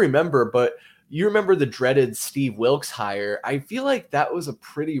was trying to remember, but you remember the dreaded Steve Wilkes hire. I feel like that was a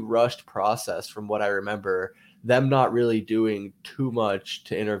pretty rushed process from what I remember, them not really doing too much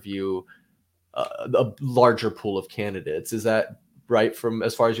to interview a larger pool of candidates. Is that right from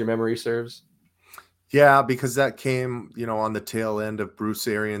as far as your memory serves? Yeah, because that came, on the tail end of Bruce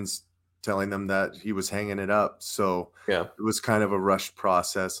Arians telling them that he was hanging it up. So Yeah. it was kind of a rushed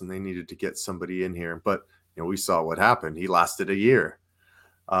process and they needed to get somebody in here. But, we saw what happened. He lasted a year.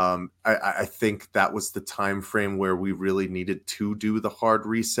 I think that was the time frame where we really needed to do the hard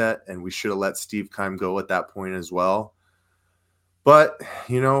reset, and we should have let Steve Keim go at that point as well. But,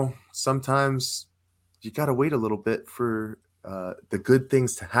 sometimes you got to wait a little bit for the good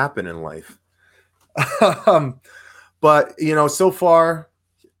things to happen in life. But, so far,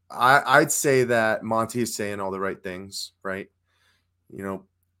 I'd say that Monty is saying all the right things, right?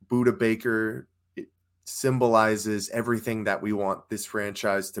 Buda Baker symbolizes everything that we want this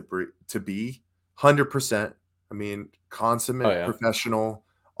franchise to be. 100%. I mean, consummate professional,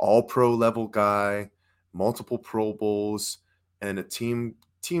 all pro level guy, multiple Pro Bowls, and a team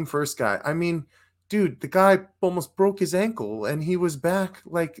first guy. I mean, dude, the guy almost broke his ankle and he was back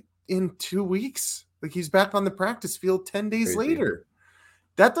like in 2 weeks. Like he's back on the practice field 10 days later.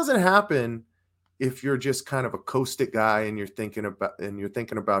 That doesn't happen if you're just kind of a caustic guy and you're thinking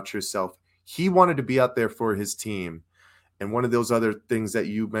about yourself. He wanted to be out there for his team. And one of those other things that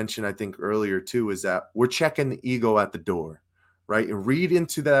you mentioned, I think earlier too, is that we're checking the ego at the door, right? And read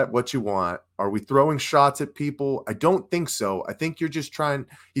into that what you want. Are we throwing shots at people? I don't think so. I think you're just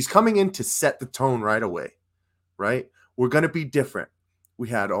he's coming in to set the tone right away, right? We're going to be different. We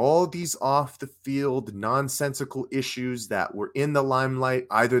had all these off the field nonsensical issues that were in the limelight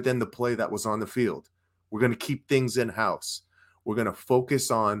other than the play that was on the field. We're going to keep things in house. We're going to focus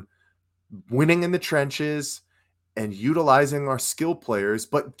on winning in the trenches and utilizing our skill players,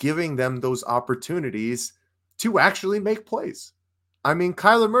 but giving them those opportunities to actually make plays. I mean,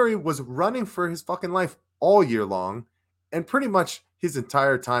 Kyler Murray was running for his fucking life all year long and pretty much his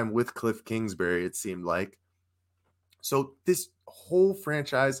entire time with Cliff Kingsbury, it seemed like. So this whole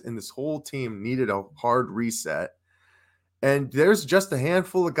franchise and this whole team needed a hard reset. And there's just a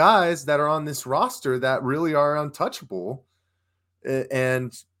handful of guys that are on this roster that really are untouchable.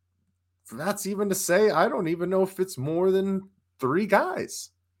 And that's even to say, I don't even know if it's more than 3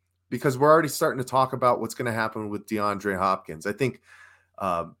 guys, because we're already starting to talk about what's going to happen with DeAndre Hopkins. I think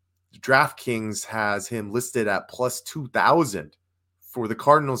DraftKings has him listed at plus 2,000 for the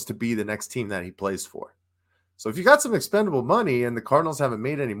Cardinals to be the next team that he plays for. So if you got some expendable money and the Cardinals haven't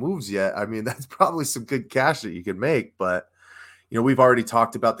made any moves yet, I mean, that's probably some good cash that you can make. But, we've already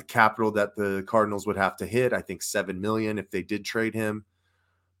talked about the capital that the Cardinals would have to hit. I think $7 million if they did trade him.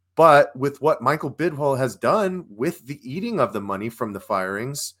 But with what Michael Bidwell has done with the eating of the money from the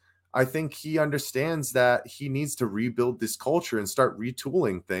firings, I think he understands that he needs to rebuild this culture and start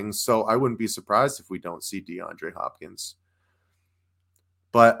retooling things. So I wouldn't be surprised if we don't see DeAndre Hopkins.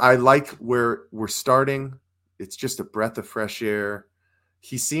 But I like where we're starting. It's just a breath of fresh air.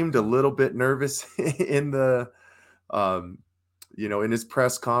 he seemed a little bit nervous in the um, in his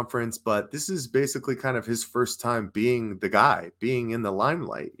press conference, but this is basically kind of his first time being the guy, being in the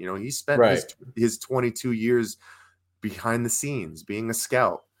limelight. He spent Right. his 22 years behind the scenes, being a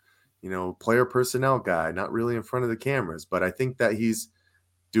scout, player personnel guy, not really in front of the cameras, but I think that he's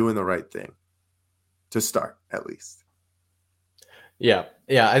doing the right thing to start, at least. Yeah.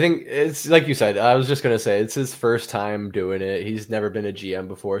 Yeah. I think it's like you said, I was just going to say it's his first time doing it. He's never been a GM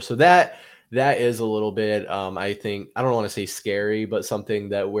before. So that is a little bit, I think, I don't want to say scary, but something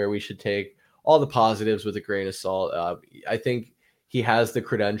that where we should take all the positives with a grain of salt. I think he has the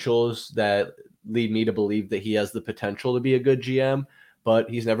credentials that lead me to believe that he has the potential to be a good GM, but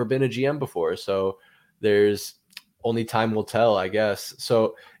he's never been a GM before. So there's only time will tell, I guess.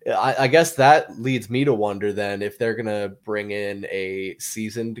 So I guess that leads me to wonder then if they're gonna bring in a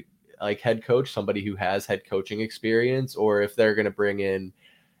seasoned like head coach, somebody who has head coaching experience, or if they're gonna bring in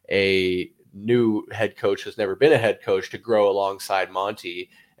a new head coach who's never been a head coach to grow alongside Monty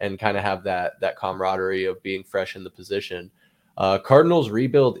and kind of have that camaraderie of being fresh in the position. Cardinals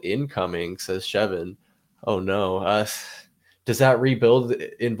rebuild incoming, says Chevin. Oh no. Does that rebuild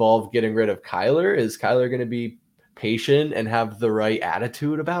involve getting rid of Kyler? Is Kyler going to be patient and have the right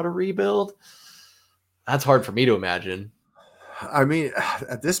attitude about a rebuild? That's hard for me to imagine. I mean,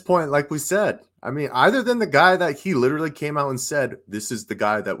 at this point, like we said, either than the guy that he literally came out and said, this is the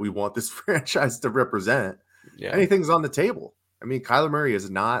guy that we want this franchise to represent, Yeah. anything's on the table. Kyler Murray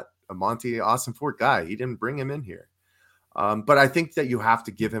is not a Monty Fort guy. He didn't bring him in here. But I think that you have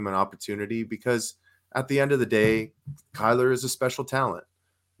to give him an opportunity because at the end of the day, Kyler is a special talent.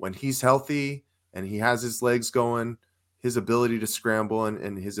 When he's healthy and he has his legs going, his ability to scramble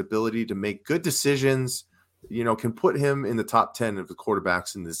and his ability to make good decisions, can put him in the top 10 of the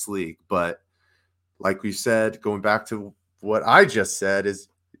quarterbacks in this league. But like we said, going back to what I just said, is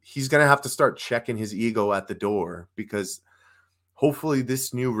he's going to have to start checking his ego at the door because hopefully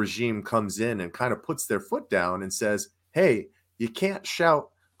this new regime comes in and kind of puts their foot down and says, hey, you can't shout,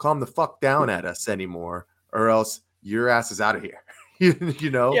 calm the fuck down at us anymore, or else your ass is out of here.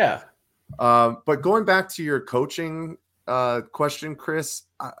 Yeah. But going back to your coaching question, Chris,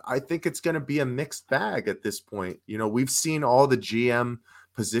 I think it's going to be a mixed bag at this point. We've seen all the GM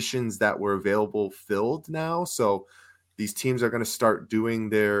positions that were available filled now. So these teams are going to start doing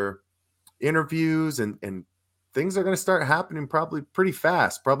their interviews and things are going to start happening probably pretty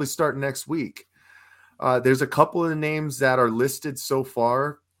fast, probably starting next week. There's a couple of names that are listed so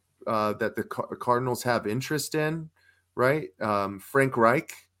far that the Cardinals have interest in, right? Frank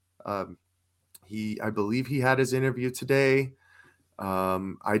Reich, I believe he had his interview today.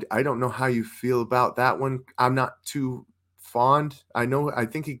 I don't know how you feel about that one. I'm not too fond. I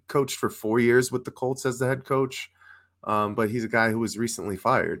think he coached for 4 years with the Colts as the head coach, but he's a guy who was recently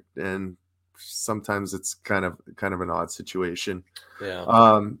fired, and sometimes it's kind of an odd situation.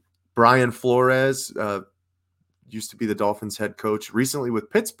 Yeah. Brian Flores used to be the Dolphins head coach, recently with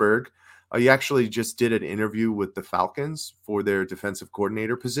Pittsburgh. He actually just did an interview with the Falcons for their defensive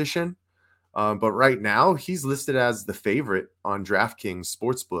coordinator position. But right now, he's listed as the favorite on DraftKings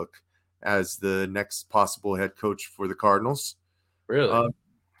Sportsbook as the next possible head coach for the Cardinals. Really?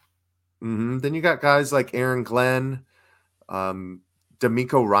 Then you got guys like Aaron Glenn.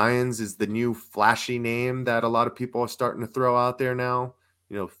 D'Amico Ryans is the new flashy name that a lot of people are starting to throw out there now.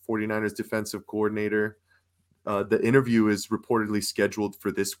 49ers defensive coordinator. The interview is reportedly scheduled for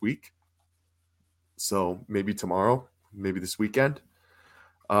this week. So maybe tomorrow, maybe this weekend.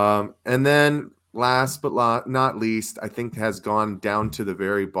 And then last but not least, I think has gone down to the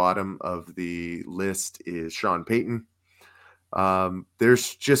very bottom of the list is Sean Payton.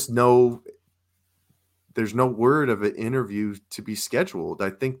 There's no word of an interview to be scheduled. I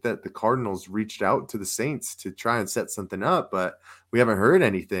think that the Cardinals reached out to the Saints to try and set something up, but we haven't heard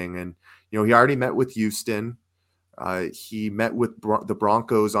anything. And, he already met with Houston. He met with the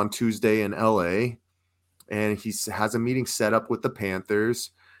Broncos on Tuesday in LA, and he has a meeting set up with the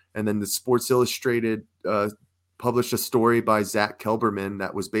Panthers. And then the Sports Illustrated published a story by Zach Kelberman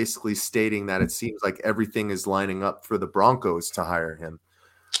that was basically stating that it seems like everything is lining up for the Broncos to hire him.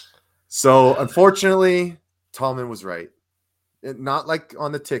 So, unfortunately, Tallman was right. Not like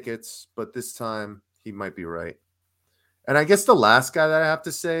on the tickets, but this time he might be right. And I guess the last guy that I have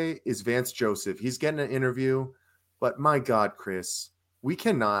to say is Vance Joseph. He's getting an interview, but my God, Chris, we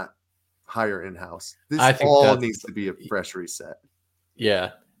cannot hire in-house. This all needs to be a fresh reset.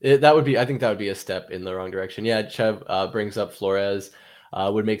 Yeah, I think that would be a step in the wrong direction. Yeah, Chev brings up Flores.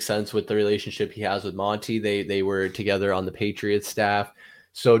 Would make sense with the relationship he has with Monty. They were together on the Patriots staff.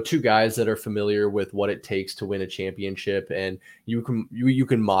 So two guys that are familiar with what it takes to win a championship, and you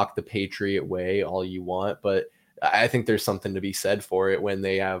can mock the Patriot way all you want, but I think there's something to be said for it when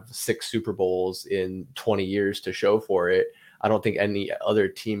they have 6 Super Bowls in 20 years to show for it. I don't think any other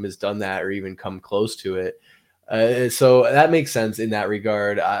team has done that or even come close to it. So that makes sense in that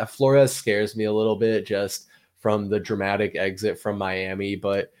regard. Flores scares me a little bit just from the dramatic exit from Miami,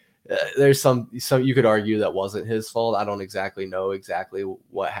 but there's some you could argue that wasn't his fault. I don't exactly know exactly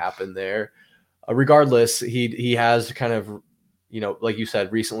what happened there. Regardless, he has kind of, like you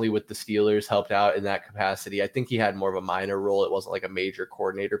said, recently with the Steelers helped out in that capacity. I think he had more of a minor role. It wasn't like a major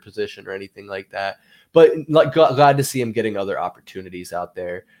coordinator position or anything like that. But like, glad to see him getting other opportunities out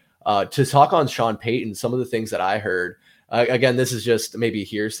there. To talk on Sean Payton, some of the things that I heard. Again, this is just maybe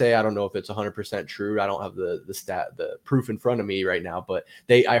hearsay. I don't know if it's 100% true. I don't have the proof in front of me right now. But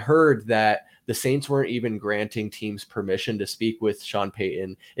I heard that the Saints weren't even granting teams permission to speak with Sean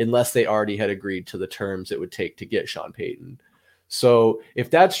Payton unless they already had agreed to the terms it would take to get Sean Payton. So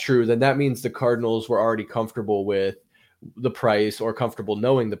if that's true, then that means the Cardinals were already comfortable with the price, or comfortable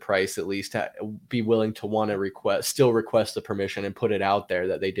knowing the price, at least be willing to want to still request the permission and put it out there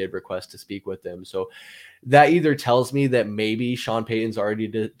that they did request to speak with them. So that either tells me that maybe Sean Payton's already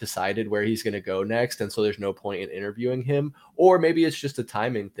decided where he's going to go next, and so there's no point in interviewing him, or maybe it's just a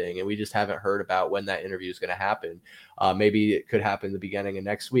timing thing, and we just haven't heard about when that interview is going to happen. Maybe it could happen the beginning of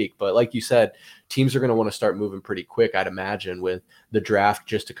next week. But like you said, teams are going to want to start moving pretty quick, I'd imagine, with the draft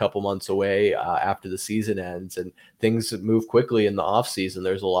just a couple months away after the season ends, and things move quickly in the offseason.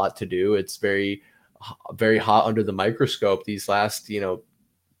 There's a lot to do. It's very, very hot under the microscope these last,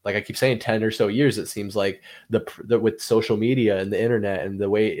 like I keep saying, 10 or so years. It seems like with social media and the internet and the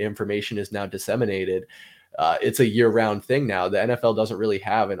way information is now disseminated, it's a year-round thing now. The NFL doesn't really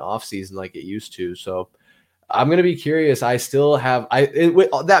have an off season like it used to. So I'm going to be curious. I still have, with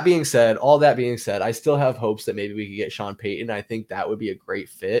all that being said, I still have hopes that maybe we could get Sean Payton. I think that would be a great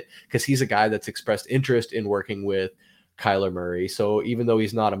fit because he's a guy that's expressed interest in working with Kyler Murray. So even though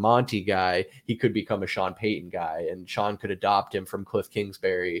he's not a Monty guy, he could become a Sean Payton guy, and Sean could adopt him from Cliff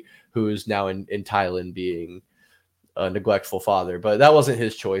Kingsbury, who's now in Thailand being a neglectful father. But that wasn't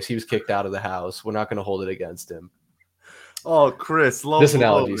his choice. He was kicked out of the house. We're not going to hold it against him. Oh, Chris, low This blow,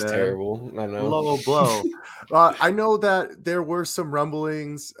 analogy is man. terrible. I know. Low blow. I know that there were some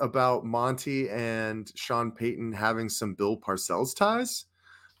rumblings about Monty and Sean Payton having some Bill Parcells ties.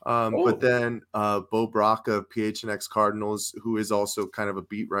 But Oh, then Bo Brock of PHNX Cardinals, who is also kind of a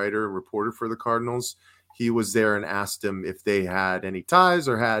beat writer and reporter for the Cardinals, he was there and asked him if they had any ties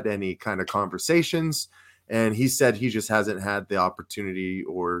or had any kind of conversations. And he said he just hasn't had the opportunity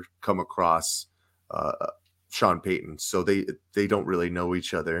or come across Sean Payton. So they don't really know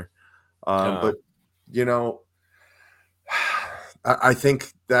each other. But, you know, I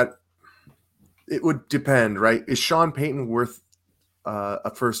think that it would depend, right? Is Sean Payton worth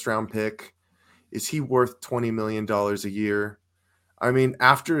a first round pick? Is he worth $20 million a year? I mean,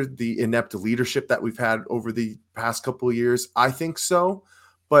 after the inept leadership that we've had over the past couple of years, I think so.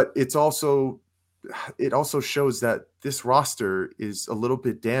 But it also shows that this roster is a little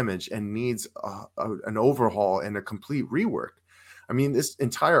bit damaged and needs an overhaul and a complete rework. I mean, this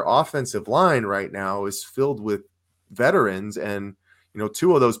entire offensive line right now is filled with veterans, and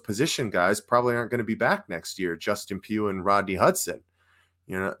two of those position guys probably aren't going to be back next year, Justin Pugh and Rodney Hudson.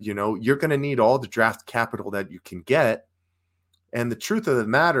 You're going to need all the draft capital that you can get. And the truth of the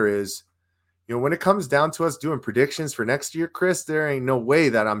matter is, when it comes down to us doing predictions for next year, Chris, there ain't no way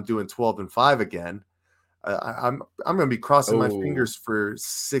that I'm doing 12-5 again. I'm going to be crossing my fingers for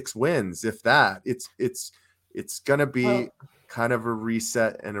 6 wins, if that. It's going to be kind of a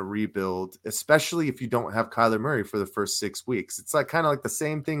reset and a rebuild, especially if you don't have Kyler Murray for the first 6 weeks. It's kind of like the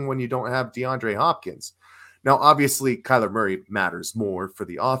same thing when you don't have DeAndre Hopkins. Now, obviously, Kyler Murray matters more for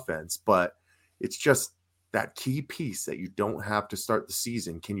the offense, but it's just that key piece that you don't have to start the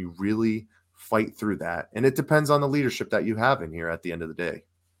season. Can you really fight through that? And it depends on the leadership that you have in here at the end of the day.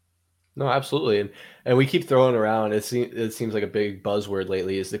 no, absolutely. And we keep throwing around, it seems like a big buzzword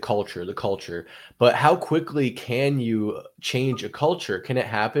lately is the culture. But how quickly can you change a culture? Can it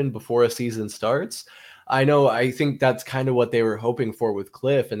happen before a season starts? I think that's kind of what they were hoping for with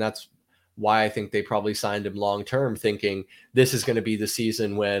Cliff, and that's why I think they probably signed him long term, thinking this is going to be the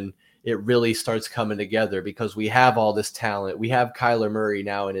season when it really starts coming together because we have all this talent. We have Kyler Murray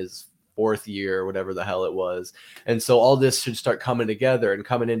now in his 4th year or whatever the hell it was. And so all this should start coming together and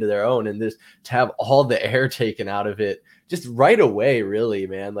coming into their own, and this to have all the air taken out of it just right away, really,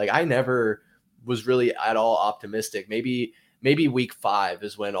 man. Like I never was really at all optimistic. Maybe week 5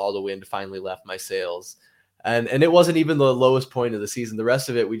 is when all the wind finally left my sails. And it wasn't even the lowest point of the season. The rest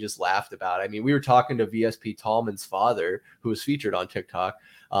of it we just laughed about. I mean, we were talking to VSP Tallman's father, who was featured on TikTok.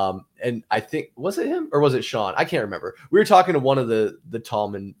 And I think, was it him or was it Sean? I can't remember. We were talking to one of the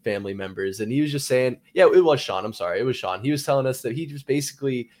Tallman family members, and he was just saying, yeah, it was Sean. I'm sorry, it was Sean. He was telling us that he just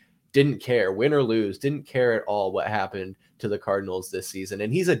basically didn't care, win or lose, didn't care at all what happened to the Cardinals this season.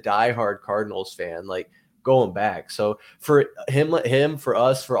 And he's a diehard Cardinals fan, like going back. So for him, for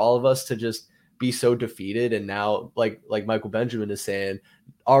us, for all of us to just be so defeated, and now like Michael Benjamin is saying,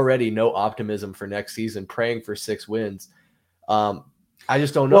 already no optimism for next season, praying for 6 wins. I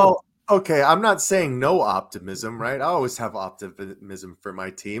just don't know. Well, okay, I'm not saying no optimism, right? I always have optimism for my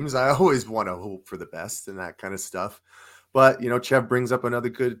teams. I always want to hope for the best and that kind of stuff. But, Chev brings up another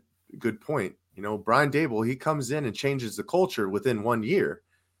good point. Brian Dable, he comes in and changes the culture within 1 year,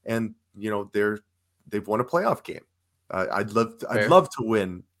 and they've won a playoff game. I'd love to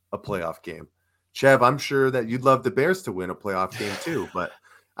win a playoff game. Chev, I'm sure that you'd love the Bears to win a playoff game too. But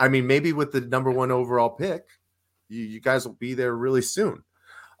I mean, maybe with the number 1 overall pick, you guys will be there really soon.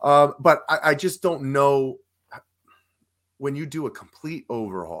 But I just don't know when you do a complete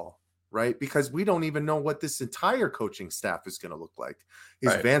overhaul, right? Because we don't even know what this entire coaching staff is going to look like. Is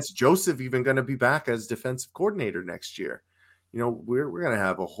Right. Vance Joseph even going to be back as defensive coordinator next year? We're going to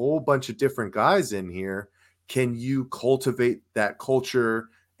have a whole bunch of different guys in here. Can you cultivate that culture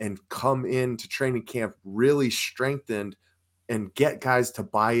and come into training camp really strengthened and get guys to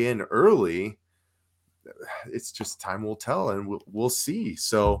buy in early? It's just time will tell, and we'll see.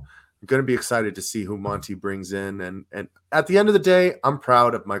 So I'm going to be excited to see who Monty brings in. And at the end of the day, I'm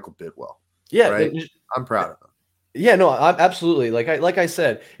proud of Michael Bidwell. Yeah. Right? I'm proud of him. Yeah, no, absolutely. Like I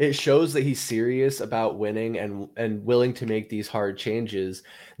said, it shows that he's serious about winning and willing to make these hard changes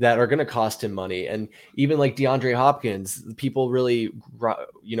that are going to cost him money. And even like DeAndre Hopkins, people really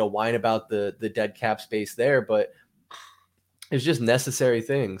whine about the dead cap space there, but it's just necessary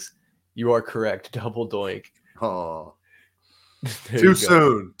things. You are correct. Double doink. Oh, Too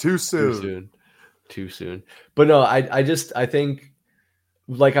soon. Too soon. But no, I think,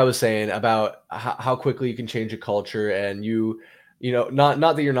 like I was saying about how quickly you can change a culture, and not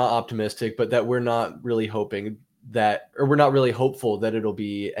that you're not optimistic, but that we're not really hoping that, or we're not really hopeful that it'll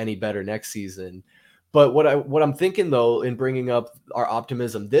be any better next season. But what I'm thinking though, in bringing up our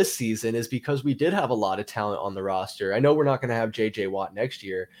optimism this season, is because we did have a lot of talent on the roster. I know we're not going to have JJ Watt next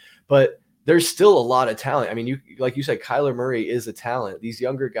year, but there's still a lot of talent. I mean, like you said, Kyler Murray is a talent. These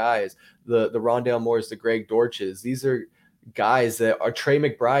younger guys, the Rondale Moores, the Greg Dortches, these are guys that are. Trey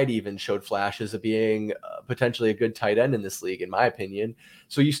McBride even showed flashes of being potentially a good tight end in this league, in my opinion.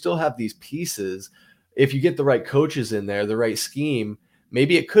 So you still have these pieces. If you get the right coaches in there, the right scheme,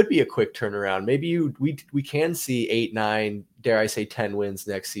 maybe it could be a quick turnaround. Maybe we can see 8, 9, dare I say 10 wins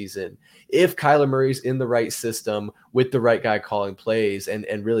next season if Kyler Murray's in the right system with the right guy calling plays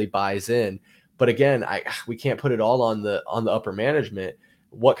and really buys in. But again, we can't put it all on the upper management.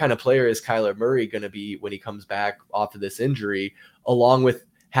 What kind of player is Kyler Murray going to be when he comes back off of this injury, along with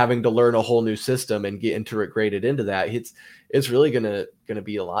having to learn a whole new system and get integrated into that? It's really going to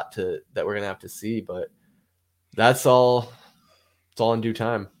be a lot that we're going to have to see, but that's all. It's all in due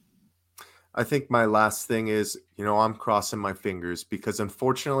time. I think my last thing is, I'm crossing my fingers because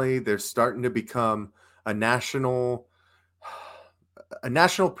unfortunately they're starting to become a national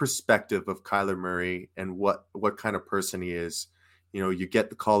perspective of Kyler Murray and what kind of person he is. You get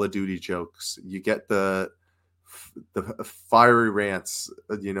the Call of Duty jokes, you get the fiery rants,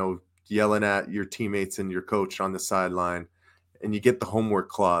 yelling at your teammates and your coach on the sideline, and you get the homework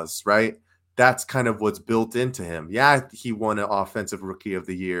clause, right? That's kind of what's built into him. Yeah, he won an Offensive Rookie of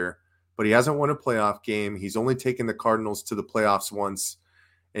the Year, but he hasn't won a playoff game. He's only taken the Cardinals to the playoffs once.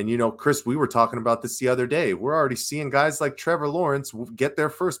 And, Chris, we were talking about this the other day. We're already seeing guys like Trevor Lawrence get their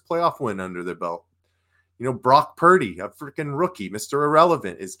first playoff win under their belt. Brock Purdy, a freaking rookie, Mr.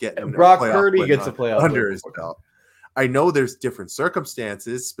 Irrelevant, is getting Brock Purdy gets a playoff under win his belt. I know there's different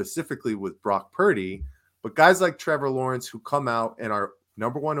circumstances, specifically with Brock Purdy, but guys like Trevor Lawrence who come out and are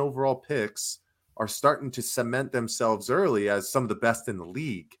number 1 overall picks are starting to cement themselves early as some of the best in the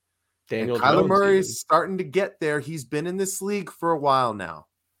league. Daniel and Kyler Jones Murray even. is starting to get there. He's been in this league for a while now.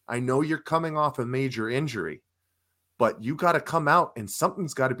 I know you're coming off a major injury, but you got to come out and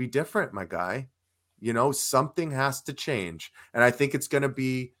something's got to be different, my guy. Something has to change. And I think it's going to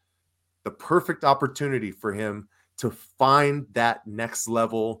be the perfect opportunity for him to find that next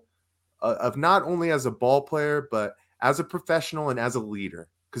level of not only as a ball player, but as a professional and as a leader,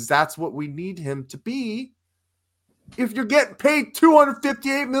 because that's what we need him to be if you're getting paid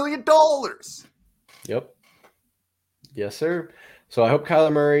 $258 million. Yep. Yes, sir. So I hope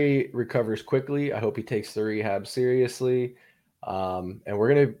Kyler Murray recovers quickly. I hope he takes the rehab seriously. And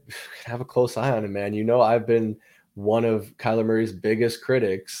we're going to have a close eye on him, man. You know, I've been one of Kyler Murray's biggest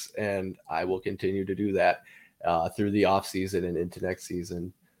critics, and I will continue to do that through the offseason and into next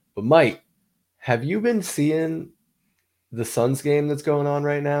season. But Mike, have you been seeing the Suns game that's going on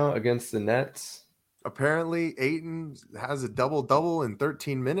right now against the Nets? Apparently, Aiton has a double-double in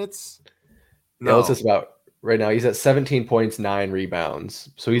 13 minutes. Yeah, what's No. this about right now? He's at 17 points, 9 rebounds.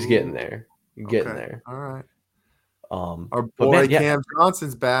 So he's getting Ooh, there. Getting okay. there. All right. Um, Our but boy man, yeah, Cam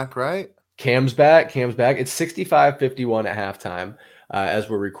Johnson's back, right? Cam's back. Cam's back. It's 65-51 at halftime as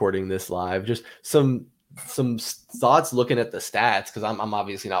we're recording this live. Just some thoughts looking at the stats because I'm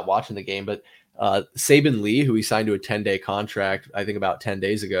obviously not watching the game, but Saban Lee, who he signed to a 10-day contract, I think about 10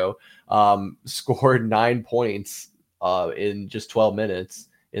 days ago, scored 9 points in just 12 minutes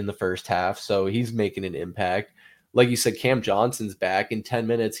in the first half. So he's making an impact. Like you said, Cam Johnson's back. In 10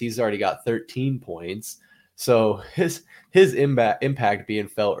 minutes, he's already got 13 points. So his impact being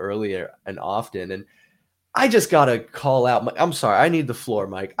felt earlier and often. And I just gotta call out. I'm sorry, I need the floor,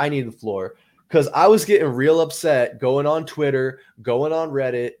 Mike. I need the floor because I was getting real upset going on Twitter, going on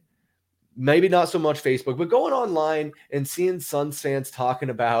Reddit, maybe not so much Facebook, but going online and seeing Suns fans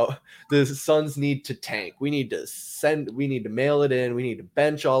talking about the Suns need to tank. We need to mail it in. We need to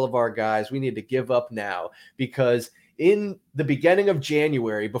bench all of our guys. We need to give up now because in the beginning of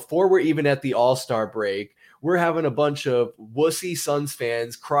January, before we're even at the All-Star break, we're having a bunch of wussy Suns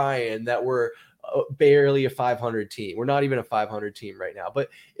fans crying that we're barely a 500 team. We're not even a 500 team right now. But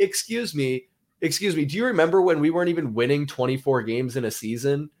excuse me, do you remember when we weren't even winning 24 games in a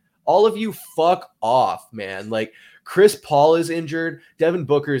season? All of you fuck off, man. Like Chris Paul is injured, Devin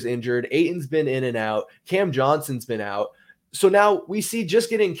Booker's injured, Aiton's been in and out, Cam Johnson's been out. So now we see just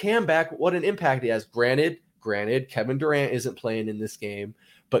getting Cam back what an impact he has. Granted, Kevin Durant isn't playing in this game,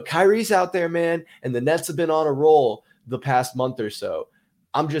 but Kyrie's out there, man, and the Nets have been on a roll the past month or so.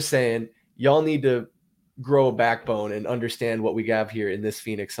 I'm just saying, y'all need to grow a backbone and understand what we have here in this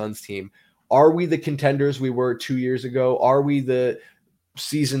Phoenix Suns team. Are we the contenders we were 2 years ago? Are we the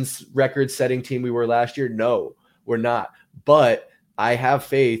season's record-setting team we were last year? No, we're not. But I have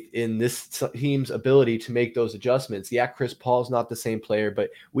faith in this team's ability to make those adjustments. Yeah, Chris Paul's not the same player, but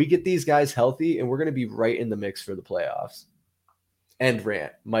we get these guys healthy, and we're going to be right in the mix for the playoffs. End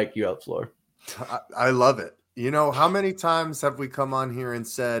rant. Mike, you have the floor. I love it. You know, how many times have we come on here and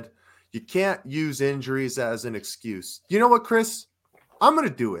said, you can't use injuries as an excuse? You know what, Chris? I'm going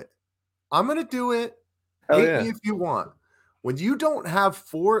to do it. I'm going to do it. Hell Hate yeah. me if you want. When you don't have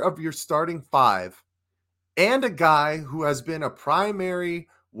 4 of your starting 5 and a guy who has been a primary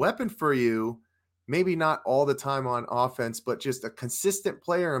weapon for you, maybe not all the time on offense, but just a consistent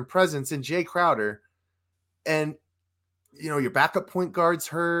player and presence in Jay Crowder, and, you know, your backup point guard's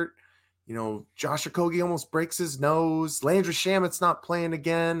hurt, you know, Josh Okogie almost breaks his nose, Landry Shamit's not playing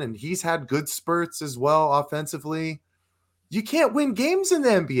again, and he's had good spurts as well offensively. You can't win games in the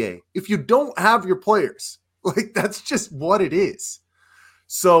NBA if you don't have your players. Like, that's just what it is.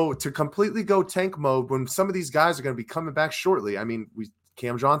 So to completely go tank mode when some of these guys are going to be coming back shortly. I mean,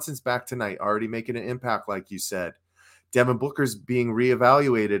 Cam Johnson's back tonight, already making an impact, like you said. Devin Booker's being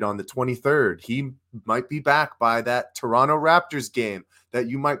reevaluated on the 23rd. He might be back by that Toronto Raptors game that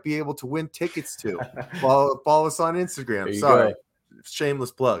you might be able to win tickets to. Follow us on Instagram. There you Sorry, go.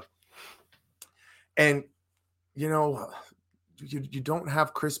 shameless plug. And, you know, you don't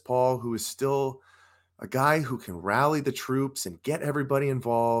have Chris Paul, who is still a guy who can rally the troops and get everybody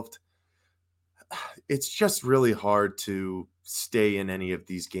involved. It's just really hard to stay in any of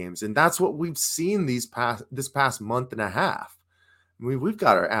these games. And that's what we've seen this past month and a half. I mean, we've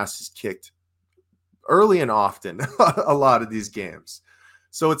got our asses kicked early and often a lot of these games.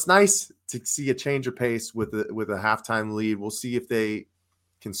 So it's nice to see a change of pace with a halftime lead. We'll see if they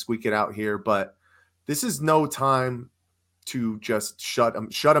can squeak it out here, but this is no time to just shut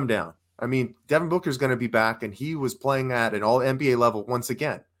them down. I mean, Devin Booker's going to be back, and he was playing at an all-NBA level once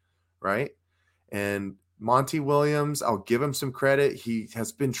again, right? And Monty Williams, I'll give him some credit. He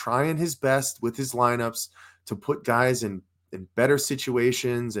has been trying his best with his lineups to put guys in better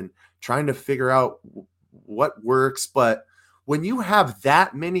situations and trying to figure out what works. But when you have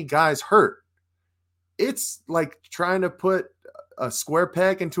that many guys hurt, it's like trying to put a square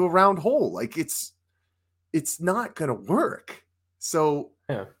peg into a round hole. Like, it's not going to work. So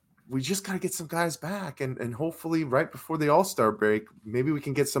Yeah. we just got to get some guys back, and hopefully right before the All-Star break, maybe we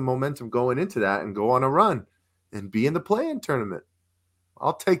can get some momentum going into that and go on a run and be in the play-in tournament.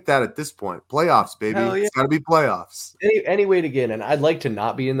 I'll take that at this point. Playoffs, baby. Hell yeah. It's got to be playoffs. Any way to get in. I'd like to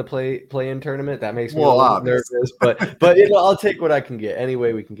not be in the play-in tournament. That makes me a Well, little obviously. nervous, but you know, I'll take what I can get. Any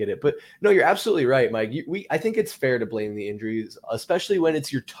way we can get it. But no, you're absolutely right, Mike. I think it's fair to blame the injuries, especially when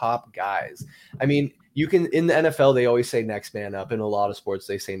it's your top guys. I mean, you can in the NFL they always say next man up. In a lot of sports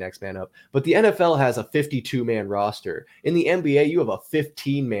they say next man up. But the NFL has a 52-man roster. In the NBA, you have a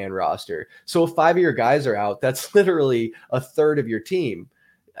 15-man roster. So if 5 of your guys are out, that's literally a third of your team.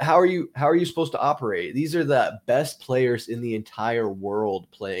 How are you supposed to operate? These are the best players in the entire world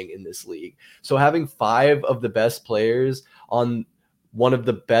playing in this league. So having 5 of the best players on one of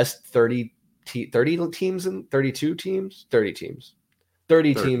the best 30 teams and 32 teams, 30 teams,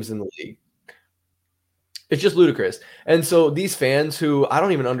 30 30. teams in the league. It's just ludicrous. And so these fans who I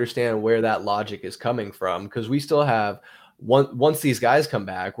don't even understand where that logic is coming from, because we still have once these guys come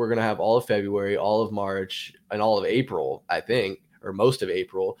back, we're going to have all of February, all of March, and all of April, I think, or most of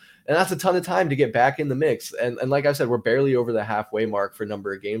April. And that's a ton of time to get back in the mix. And like I said, we're barely over the halfway mark for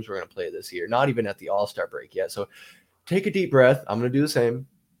number of games we're going to play this year, not even at the All-Star break yet. So take a deep breath. I'm going to do the same.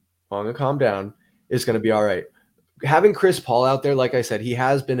 I'm going to calm down. It's going to be all right. Having Chris Paul out there, like I said, he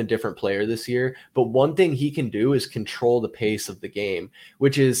has been a different player this year, but one thing he can do is control the pace of the game,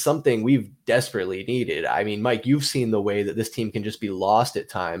 which is something we've desperately needed. I mean, Mike, you've seen the way that this team can just be lost at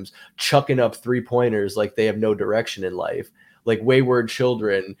times, chucking up 3-pointers like they have no direction in life, like wayward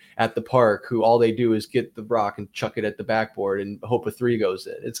children at the park who all they do is get the rock and chuck it at the backboard and hope a 3 goes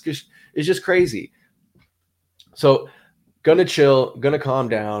in. It's just crazy. So gonna chill, gonna calm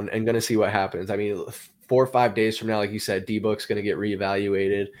down, and gonna see what happens. I mean, 4 or 5 days from now, like you said, D-Book's gonna get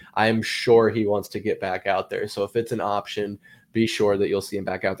reevaluated. I'm sure he wants to get back out there. So if it's an option, be sure that you'll see him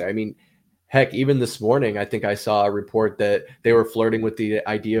back out there. I mean, heck, even this morning, I think I saw a report that they were flirting with the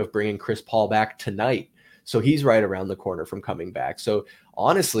idea of bringing Chris Paul back tonight. So he's right around the corner from coming back. So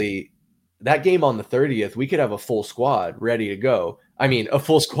honestly, that game on the 30th, we could have a full squad ready to go. I mean, a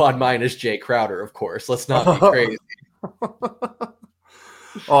full squad minus Jay Crowder, of course. Let's not be crazy.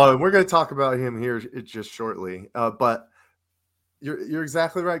 Oh, and we're going to talk about him here just shortly. But you're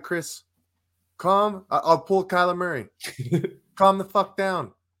exactly right, Chris. Calm. I'll pull Kyler Murray. Calm the fuck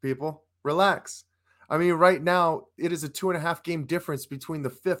down, people. Relax. I mean, right now, it is a 2.5 game difference between the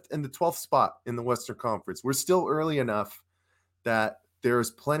 5th and the 12th spot in the Western Conference. We're still early enough that there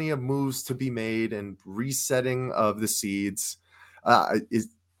is plenty of moves to be made and resetting of the seeds.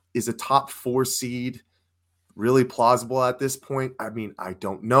 Is a top 4 seed really plausible at this point? I mean, I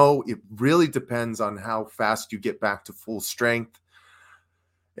don't know. It really depends on how fast you get back to full strength.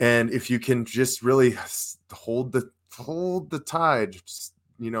 And if you can just really hold the tide, just,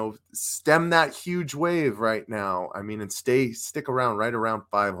 stem that huge wave right now. I mean, and stick around right around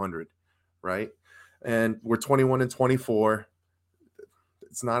 500, right? And we're 21-24.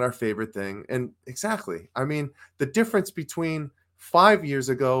 It's not our favorite thing. And exactly. I mean, the difference between 5 years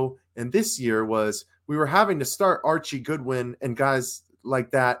ago and this year was we were having to start Archie Goodwin and guys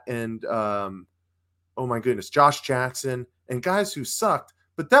like that. And, oh my goodness, Josh Jackson and guys who sucked.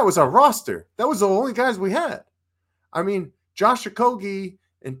 But that was our roster. That was the only guys we had. I mean, Josh Okogie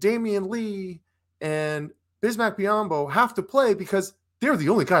and Damian Lee and Bismack Biyombo have to play because they're the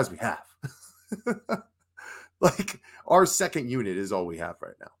only guys we have. Like, our second unit is all we have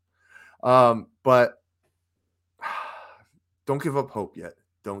right now. But don't give up hope yet.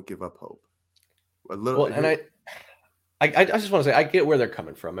 Don't give up hope. A little. Well, and I just want to say I get where they're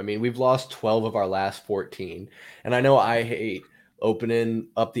coming from. I mean, we've lost 12 of our last 14, and I know I hate opening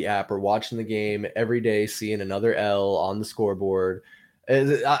up the app or watching the game every day, seeing another L on the scoreboard.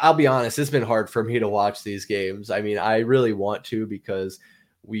 I'll be honest, it's been hard for me to watch these games. I mean, I really want to because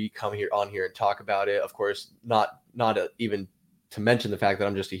we come here and talk about it. Of course, not even to mention the fact that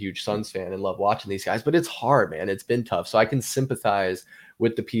I'm just a huge Suns fan and love watching these guys, but it's hard, man. It's been tough. So I can sympathize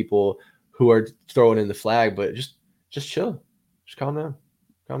with the people who are throwing in the flag, but just chill. Just calm down.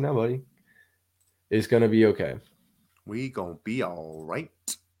 Calm down, buddy. It's going to be okay. We gonna be all right.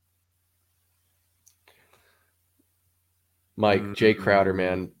 Mike, Jay Crowder,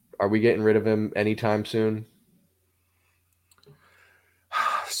 man, are we getting rid of him anytime soon?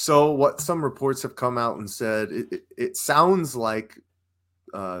 So what some reports have come out and said, it sounds like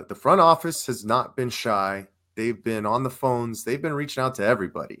the front office has not been shy. They've been on the phones. They've been reaching out to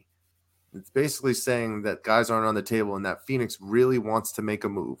everybody. It's basically saying that guys aren't on the table and that Phoenix really wants to make a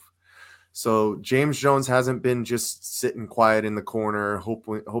move. So James Jones hasn't been just sitting quiet in the corner,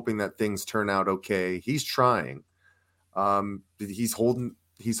 hoping that things turn out okay. He's trying. He's holding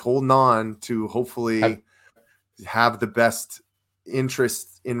on to hopefully have the best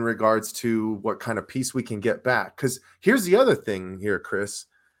interest in regards to what kind of piece we can get back. Because here's the other thing here, Chris.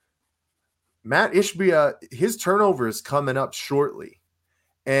 Matt Ishbia, his turnover is coming up shortly.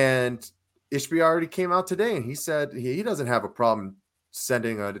 And Ishbia already came out today and he said he doesn't have a problem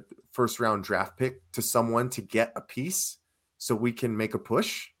sending a first round draft pick to someone to get a piece so we can make a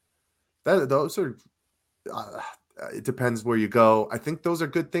push. Those are, it depends where you go. I think those are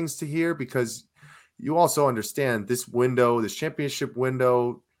good things to hear because you also understand this window, this championship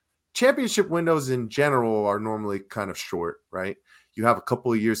windows in general are normally kind of short, right? You have a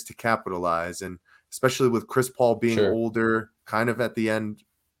couple of years to capitalize. And especially with Chris Paul being Sure. older, kind of at the end,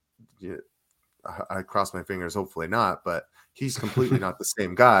 I cross my fingers, hopefully not, but he's completely not the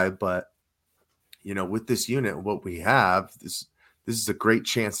same guy. But, with this unit, what we have, this is a great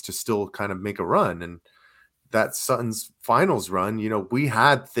chance to still kind of make a run. And that Suns finals run, we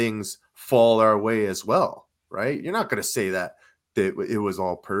had things fall our way as well, right? You're not going to say that it was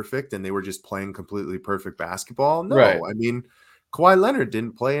all perfect and they were just playing completely perfect basketball. Right. No, I mean, Kawhi Leonard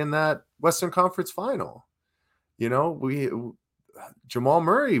didn't play in that Western Conference final. Jamal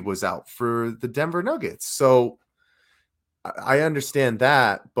Murray was out for the Denver Nuggets. So I understand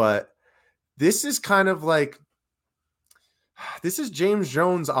that, but this is kind of like, this is James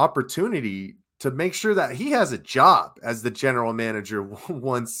Jones' opportunity to make sure that he has a job as the general manager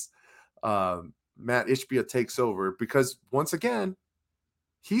once Matt Ishbia takes over, because once again,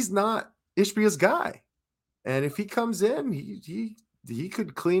 he's not Ishbia's guy. And if he comes in, he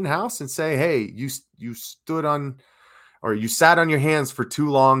could clean house and say, hey, you stood on, or you sat on your hands for too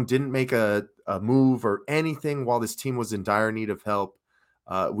long, didn't make a move or anything while this team was in dire need of help.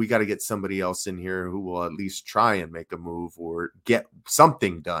 We got to get somebody else in here who will at least try and make a move or get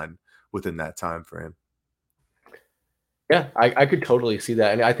something done within that time frame. Yeah, I could totally see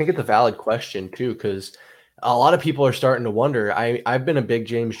that. And I think it's a valid question too, because a lot of people are starting to wonder. I've been a big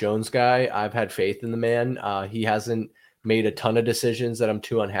James Jones guy. I've had faith in the man. He hasn't made a ton of decisions that I'm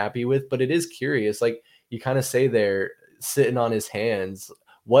too unhappy with, but it is curious. Like you kind of say there, sitting on his hands.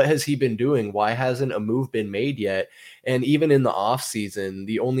 What has he been doing? Why hasn't a move been made yet? And even in the offseason,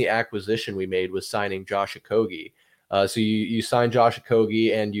 the only acquisition we made was signing Josh Okogie. So you sign Josh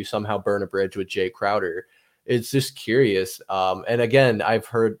Okogie and you somehow burn a bridge with Jay Crowder. It's just curious. And again,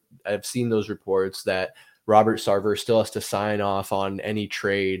 I've seen those reports that Robert Sarver still has to sign off on any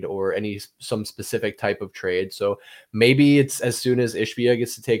trade or some specific type of trade. So maybe it's as soon as Ishbia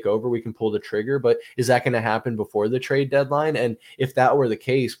gets to take over, we can pull the trigger. But is that going to happen before the trade deadline? And if that were the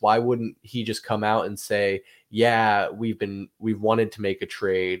case, why wouldn't he just come out and say, yeah, we've wanted to make a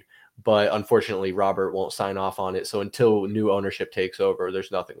trade, but unfortunately Robert won't sign off on it. So until new ownership takes over,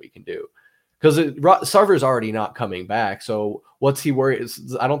 there's nothing we can do. Because Sarver's already not coming back. So what's he worried?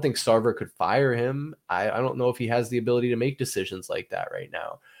 I don't think Sarver could fire him. I don't know if he has the ability to make decisions like that right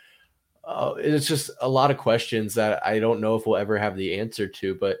now. It's just a lot of questions that I don't know if we'll ever have the answer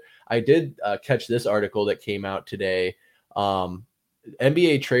to. But I did catch this article that came out today.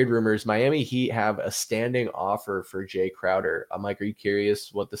 NBA trade rumors, Miami Heat have a standing offer for Jay Crowder. I'm like, are you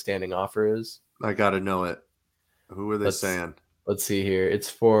curious what the standing offer is? I got to know it. Who are they Let's saying? let's see here.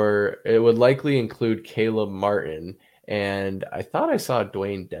 It would likely include Caleb Martin, and I thought I saw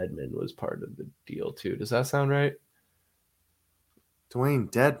Dwayne Dedman was part of the deal too. Does that sound right?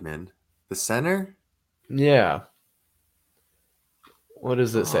 Dwayne Dedman, the center? Yeah. What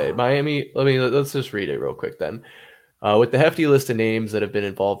does it say? Oh, Miami. Let's just read it real quick then. With the hefty list of names that have been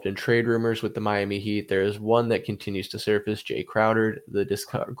involved in trade rumors with the Miami Heat, there is one that continues to surface. Jay Crowder, the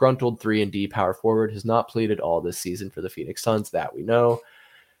disgruntled 3-and-D power forward, has not played at all this season for the Phoenix Suns, that we know,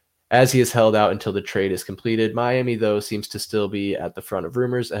 as he is held out until the trade is completed. Miami, though, seems to still be at the front of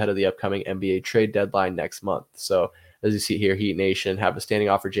rumors ahead of the upcoming NBA trade deadline next month. So, as you see here, Heat Nation have a standing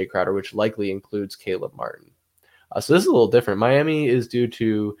offer Jay Crowder, which likely includes Caleb Martin. So this is a little different. Miami is due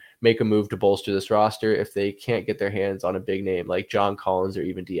to make a move to bolster this roster if they can't get their hands on a big name like John Collins or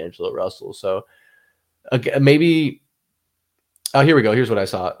even D'Angelo Russell. So maybe, here we go. Here's what I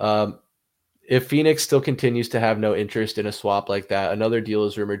saw. If Phoenix still continues to have no interest in a swap like that, another deal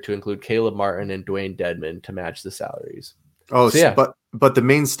is rumored to include Caleb Martin and Dwayne Dedman to match the salaries. So yeah. but the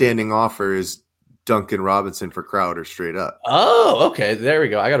main standing offer is Duncan Robinson for Crowder straight up. Oh, okay. There we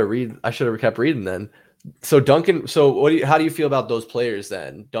go. I got to read. I should have kept reading then. So Duncan, how do you feel about those players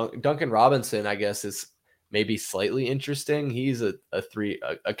then? Duncan Robinson, I guess, is maybe slightly interesting. He's a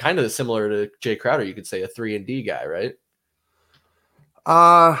kind of similar to Jay Crowder. You could say a 3-and-D guy, right?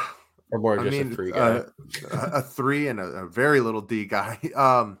 Or more I just a mean, 3 guy. a 3 and a very little D guy.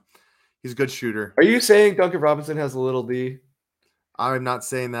 He's a good shooter. Are you saying Duncan Robinson has a little D? I'm not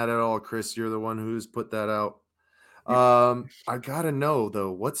saying that at all, Chris. You're the one who's put that out. I gotta know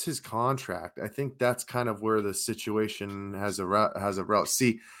though, what's his contract? I think that's kind of where the situation has a route.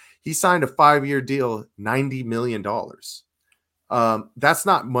 See, he signed a 5-year deal, $90 million. That's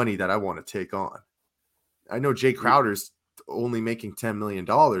not money that I want to take on. I know Jay Crowder's only making $10 million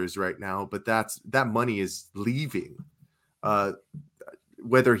right now, but that money is leaving. Uh,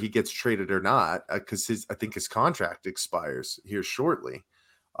 whether he gets traded or not, because I think his contract expires here shortly.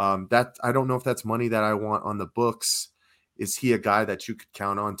 That I don't know if that's money that I want on the books. Is he a guy that you could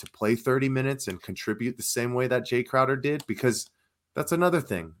count on to play 30 minutes and contribute the same way that Jay Crowder did? Because that's another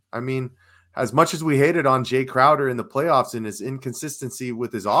thing. I mean, as much as we hated on Jay Crowder in the playoffs and his inconsistency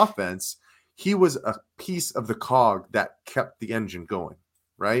with his offense, he was a piece of the cog that kept the engine going,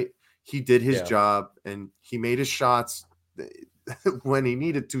 right? He did his Yeah, job and he made his shots when he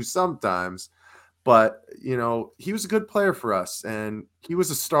needed to sometimes. But, he was a good player for us and he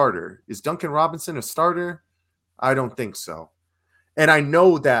was a starter. Is Duncan Robinson a starter? I don't think so. And I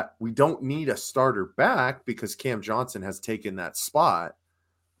know that we don't need a starter back because Cam Johnson has taken that spot.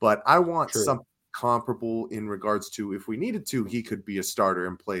 But I want true. something comparable in regards to if we needed to, he could be a starter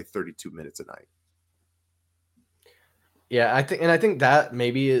and play 32 minutes a night. Yeah, I think that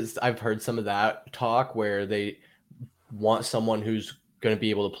maybe is I've heard some of that talk where they want someone who's going to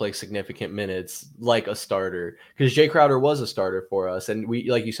be able to play significant minutes like a starter because Jay Crowder was a starter for us, and we,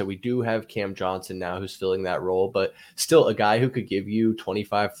 like you said, we do have Cam Johnson now who's filling that role, but still a guy who could give you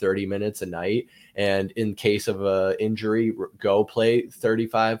 25-30 minutes a night, and in case of a injury go play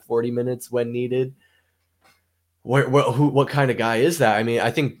 35-40 minutes when needed. What kind of guy is that? I mean,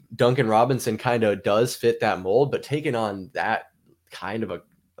 I think Duncan Robinson kind of does fit that mold, but taking on that kind of a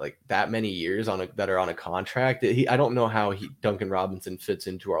like that many years on that are on a contract, I don't know how Duncan Robinson fits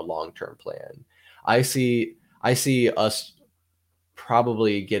into our long term plan. I see us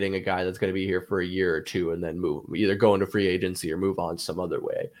probably getting a guy that's going to be here for a year or two and then move, either go into free agency or move on some other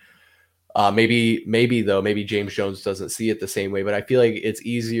way. Maybe James Jones doesn't see it the same way, but I feel like it's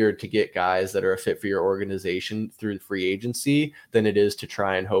easier to get guys that are a fit for your organization through free agency than it is to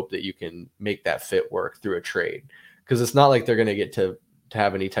try and hope that you can make that fit work through a trade. Because it's not like they're going to get to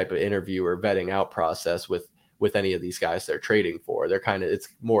have any type of interview or vetting out process with any of these guys they're trading for. It's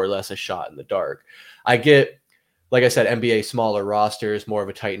more or less a shot in the dark. I get, like I said, NBA smaller rosters, more of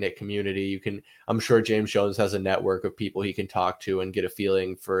a tight knit community. I'm sure James Jones has a network of people he can talk to and get a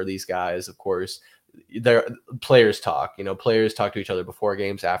feeling for these guys. Of course, players talk to each other before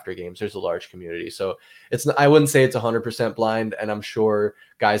games, after games. There's a large community. So I wouldn't say it's 100% blind. And I'm sure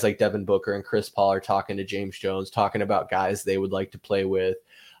guys like Devin Booker and Chris Paul are talking to James Jones, talking about guys they would like to play with.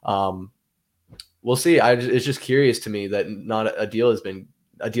 We'll see. It's just curious to me that not a deal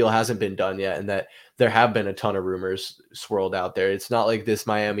hasn't been done yet, and that there have been a ton of rumors swirled out there. It's not like this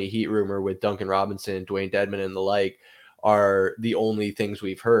Miami Heat rumor with Duncan Robinson, Dwayne Dedmon, and the like are the only things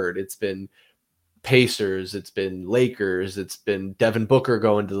we've heard. It's been Pacers, it's been Lakers, it's been Devin Booker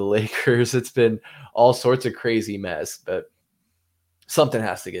going to the Lakers, it's been all sorts of crazy mess, but something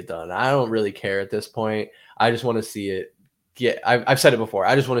has to get done. I don't really care at this point. I just want to see it I've said it before.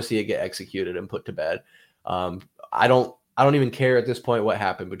 I just want to see it get executed and put to bed. I don't even care at this point what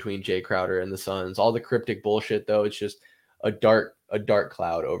happened between Jay Crowder and the Suns. All the cryptic bullshit, though, it's just a dark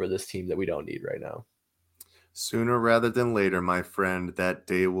cloud over this team that we don't need right now. Sooner rather than later, my friend, that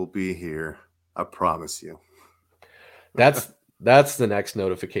day will be here. I promise you. That's the next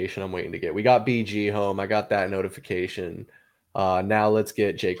notification I'm waiting to get. We got BG home. I got that notification. Now let's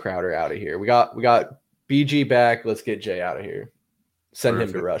get Jay Crowder out of here. We got BG back. Let's get Jay out of here. Send him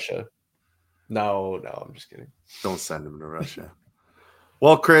to Perfect. Russia. No, I'm just kidding. Don't send him to Russia.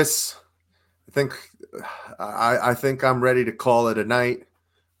 Well, Chris, I think I'm ready to call it a night.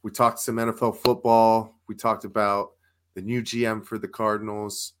 We talked some NFL football. We talked about the new GM for the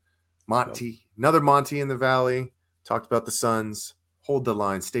Cardinals, Monty, another Monty in the Valley. Talked about the Suns. Hold the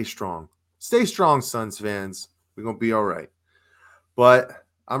line. Stay strong. Stay strong, Suns fans. We're going to be all right. But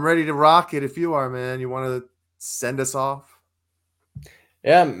I'm ready to rock it if you are, man. You want to send us off?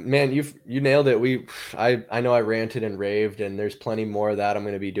 Yeah, man, you nailed it. I know I ranted and raved, and there's plenty more of that I'm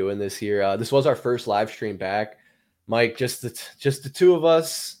going to be doing this year. This was our first live stream back, Mike. Just the two of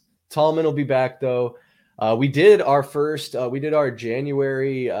us. Tallman will be back though. We did our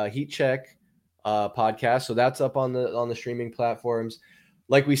January heat check podcast, so that's up on the streaming platforms.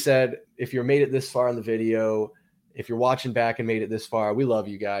 Like we said, if you're made it this far in the video, if you're watching back and made it this far, we love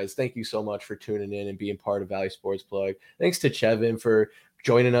you guys. Thank you so much for tuning in and being part of Valley Sports Plug. Thanks to Chevin for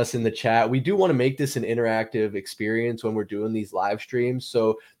joining us in the chat. We do want to make this an interactive experience when we're doing these live streams.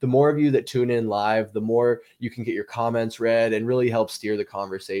 So the more of you that tune in live, the more you can get your comments read and really help steer the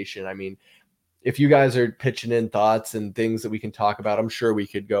conversation. I mean, if you guys are pitching in thoughts and things that we can talk about, I'm sure we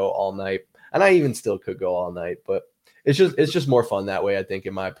could go all night. And I even still could go all night, but it's just more fun that way, I think,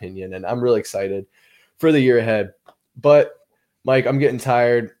 in my opinion. And I'm really excited for the year ahead. But Mike, I'm getting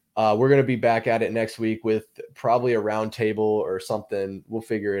tired. We're going to be back at it next week with probably a roundtable or something. We'll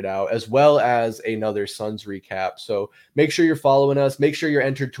figure it out, as well as another Suns recap. So make sure you're following us. Make sure you're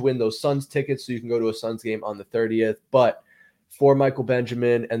entered to win those Suns tickets so you can go to a Suns game on the 30th. But for Michael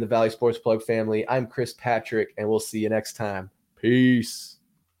Benjamin and the Valley Sports Plug family, I'm Chris Patrick, and we'll see you next time. Peace.